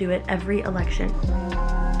 and you should do it every election.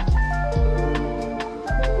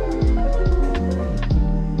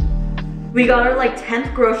 We got our like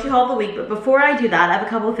 10th grocery haul of the week, but before I do that, I have a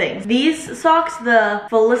couple of things. These socks, the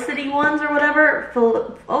Felicity ones or whatever,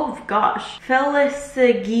 oh gosh,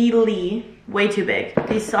 Felicigili. Way too big.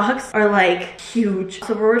 These socks are like huge,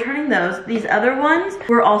 so we're returning those. These other ones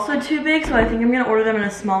were also too big, so I think I'm gonna order them in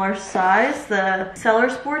a smaller size, the Cellar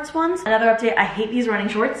Sports ones. Another update, I hate these running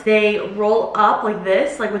shorts. They roll up like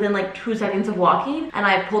this, like within like 2 seconds of walking, and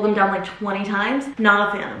I pulled them down like 20 times. Not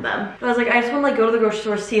a fan of them. But I was like, I just want to like go to the grocery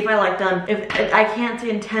store, see if I like them. If I can't see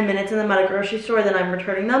in 10 minutes in them at a grocery store, then I'm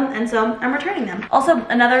returning them, and so I'm returning them. Also,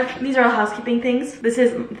 these are all housekeeping things. This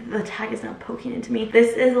is, the tag is now poking into me.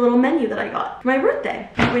 This is a little menu that I got for my birthday.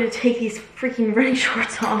 I'm going to take these freaking running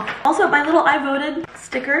shorts off. Also, my little I voted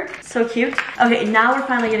sticker, so cute. Okay, now we're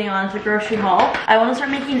finally getting on to the grocery haul. I want to start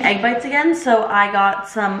making egg bites again, so I got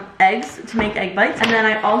some eggs to make egg bites, and then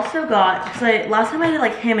I also got, because last time I did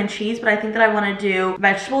like ham and cheese, but I think that I want to do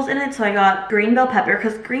vegetables in it, so I got green bell pepper,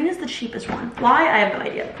 because green is the cheapest one. Why? I have no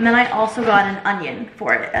idea. And then I also got an onion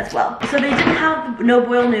for it as well. So they didn't have no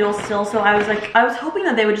boil noodles still, so I was hoping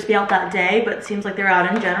that they would just be out that day, but it seems like they're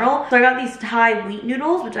out in general. So I got these these Thai wheat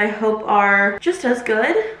noodles, which I hope are just as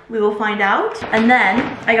good. We will find out. And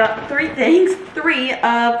then I got 3 things. 3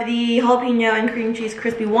 of the jalapeno and cream cheese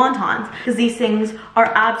crispy wontons, because these things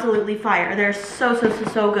are absolutely fire. They're so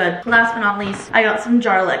good. Last but not least, I got some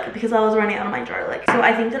garlic because I was running out of my garlic. So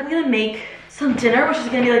I think that I'm gonna make some dinner, which is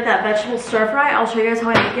gonna be like that vegetable stir fry. I'll show you guys how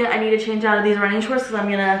I make it. I need to change out of these running shorts because I'm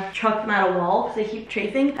gonna chuck them at a wall because they keep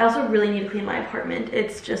chafing. I also really need to clean my apartment.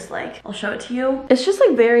 It's just like, I'll show it to you. It's just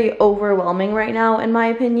like very overwhelming right now in my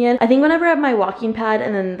opinion. I think whenever I have my walking pad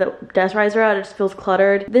and then the desk riser out, it just feels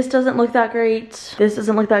cluttered. This doesn't look that great. This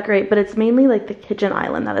doesn't look that great, but it's mainly like the kitchen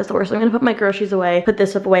island that is the worst. So I'm gonna put my groceries away, put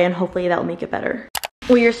this stuff away, and hopefully that will make it better.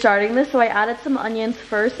 We are starting this, so I added some onions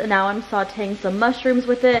first, and now I'm sauteing some mushrooms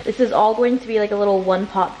with it. This is all going to be like a little one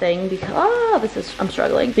pot thing because, I'm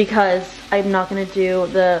struggling because I'm not gonna do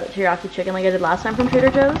the teriyaki chicken like I did last time from Trader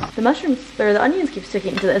Joe's. The mushrooms, or the onions keep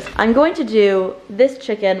sticking to this. I'm going to do this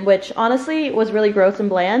chicken, which honestly was really gross and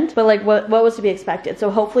bland, but like what was to be expected. So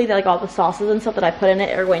hopefully like all the sauces and stuff that I put in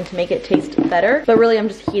it are going to make it taste better. But really I'm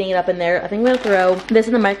just heating it up in there. I think I'm gonna throw this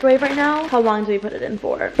in the microwave right now. How long do we put it in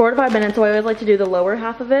for? 4 to 5 minutes, so I always like to do the lower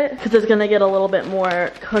half of it because it's gonna get a little bit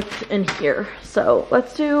more cooked in here. So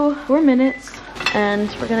let's do 4 minutes and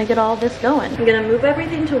we're gonna get all this going. I'm gonna move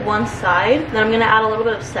everything to one side, then I'm gonna add a little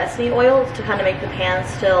bit of sesame oil to kind of make the pan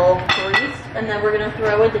still greased, and then we're gonna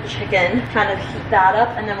throw in the chicken, kind of heat that up,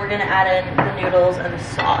 and then we're gonna add in the noodles and the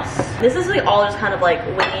sauce. This is like all just kind of like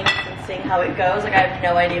winging and seeing how it goes. Like I have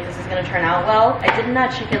no idea if this is gonna turn out well. I didn't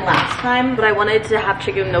add chicken last time, but I wanted to have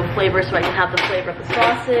chicken with no flavor so I can have the flavor of the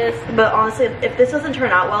sauces. But honestly, if this doesn't turn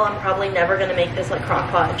out well, I'm probably never gonna make this like crock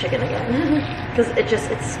pot chicken again because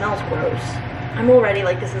it smells gross. I'm already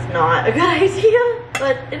like, this is not a good idea,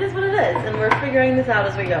 but it is what it is, and we're figuring this out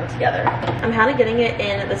as we go together. I'm kind of getting it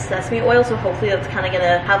in the sesame oil, so hopefully that's kind of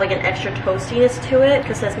gonna have like an extra toastiness to it,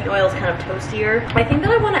 because sesame oil is kind of toastier. I think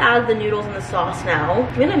that I want to add the noodles and the sauce now.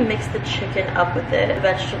 I'm gonna mix the chicken up with the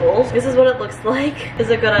vegetables. This is what it looks like. Is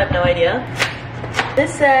it good? I have no idea.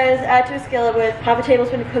 This says add to a skillet with half a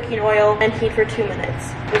tablespoon of cooking oil and heat for 2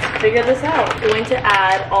 minutes. Let's figure this out. I'm going to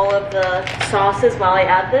add all of the sauces while I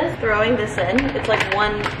add this. Throwing this in. It's like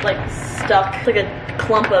one like stuck, it's like a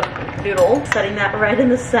clump of noodle. Setting that right in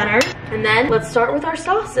the center. And then let's start with our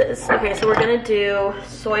sauces. Okay, so we're gonna do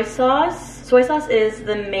soy sauce. Soy sauce is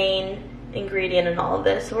the main ingredient in all of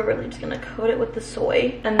this, so we're really just gonna coat it with the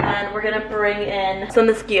soy, and then we're gonna bring in some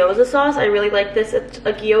of this gyoza sauce. I really like this. It's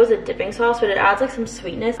a gyoza dipping sauce, but it adds like some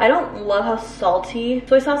sweetness. I don't love how salty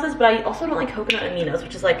soy sauce is, but I also don't like coconut aminos,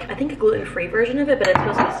 which is like I think a gluten-free version of it, but it's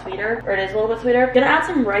supposed to be sweeter, or it is a little bit sweeter. I'm gonna add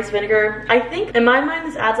some rice vinegar. I think in my mind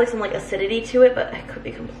this adds like some like acidity to it, but I could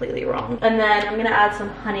be completely wrong. And then I'm gonna add some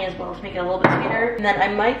honey as well to make it a little bit sweeter, and then I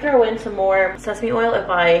might throw in some more sesame oil if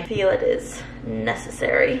I feel it is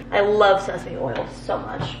necessary. I love sesame oil so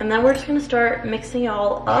much. And then we're just gonna start mixing it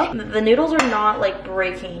all up. The noodles are not like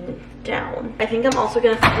breaking down. I think I'm also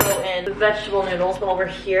gonna throw in the vegetable noodles while we're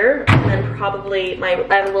here, and then probably I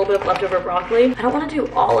have a little bit of leftover broccoli. I don't want to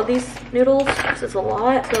do all of these noodles because it's a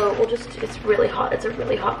lot, so we'll just, it's really hot. It's a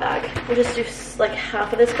really hot bag. We'll just do like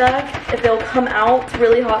half of this bag. If they'll come out, it's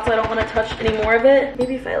really hot, so I don't want to touch any more of it.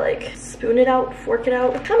 Maybe if I like spoon it out, fork it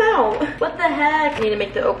out, come out. What the heck? I need to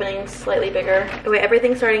make the opening slightly bigger. Okay,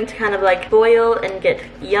 everything's starting to kind of like boil and get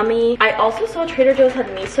yummy. I also saw Trader Joe's had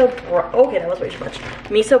miso broth. Okay, that was way too much.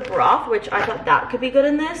 Miso broth, which I thought that could be good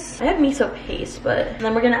in this. I have miso paste, but and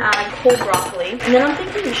then we're gonna add cold broccoli. And then I'm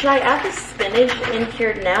thinking, should I add the spinach in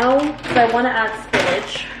here now? Because I want to add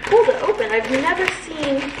spinach. Hold it open. I've never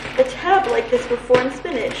seen a tab like this before in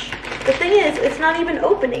spinach. The thing is, it's not even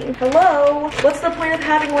opening. Hello? What's the point of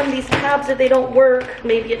having one of these tabs if they don't work?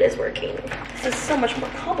 Maybe it is working. This is so much more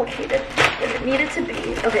complicated than it needed to be.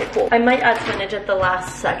 Okay, cool. I might add spinach at the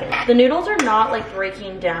last second. The noodles are not like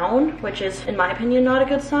breaking down, which is, in my opinion, not a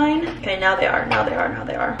good sign. Okay, now they are, now they are, now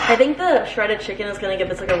they are. I think the shredded chicken is gonna give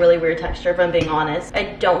this like a really weird texture, if I'm being honest.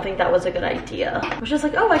 I don't think that was a good idea. I was just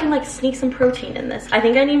like, oh, I can like sneak some protein in this. I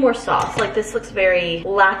think I need more sauce. Like this looks very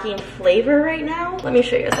lacking flavor right now. Let me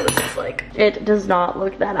show you guys what this looks like. It does not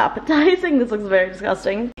look that appetizing. This looks very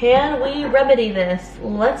disgusting. Can we remedy this?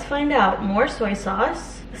 Let's find out. More soy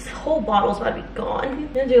sauce. This whole bottle's about to be gone.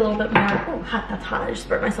 I'm gonna do a little bit more. Oh, hot, that's hot. I just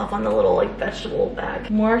burnt myself on the little like vegetable bag.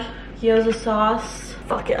 More gyoza sauce.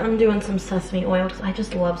 Fuck it, I'm doing some sesame oil because I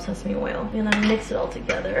just love sesame oil. And then mix it all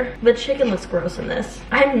together. The chicken looks gross in this.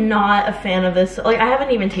 I'm not a fan of this. Like I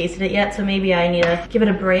haven't even tasted it yet, so maybe I need to give it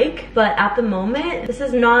a break. But at the moment, this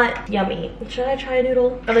is not yummy. Should I try a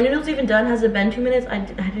noodle? Are the noodles even done? Has it been 2 minutes? I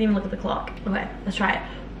didn't even look at the clock. Okay, let's try it.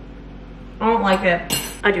 I don't like it.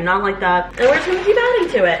 I do not like that. And we're just gonna keep adding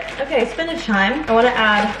to it. Okay, spinach time. I wanna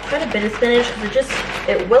add quite a bit of spinach because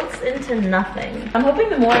it wilts into nothing. I'm hoping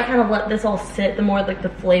the more I kind of let this all sit, the more like the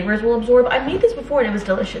flavors will absorb. I made this before and it was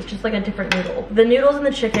delicious, just like a different noodle. The noodles and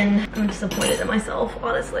the chicken, I'm disappointed in myself,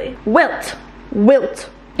 honestly. Wilt.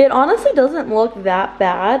 It honestly doesn't look that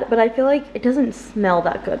bad, but I feel like it doesn't smell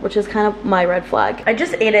that good, which is kind of my red flag. I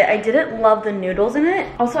just ate it. I didn't love the noodles in it.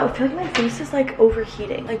 Also, I feel like my face is like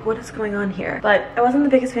overheating. Like, what is going on here? But I wasn't the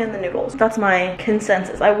biggest fan of the noodles. That's my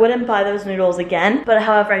consensus. I wouldn't buy those noodles again, but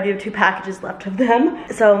however, I do have 2 packages left of them.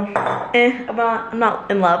 So, I'm not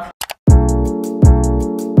in love.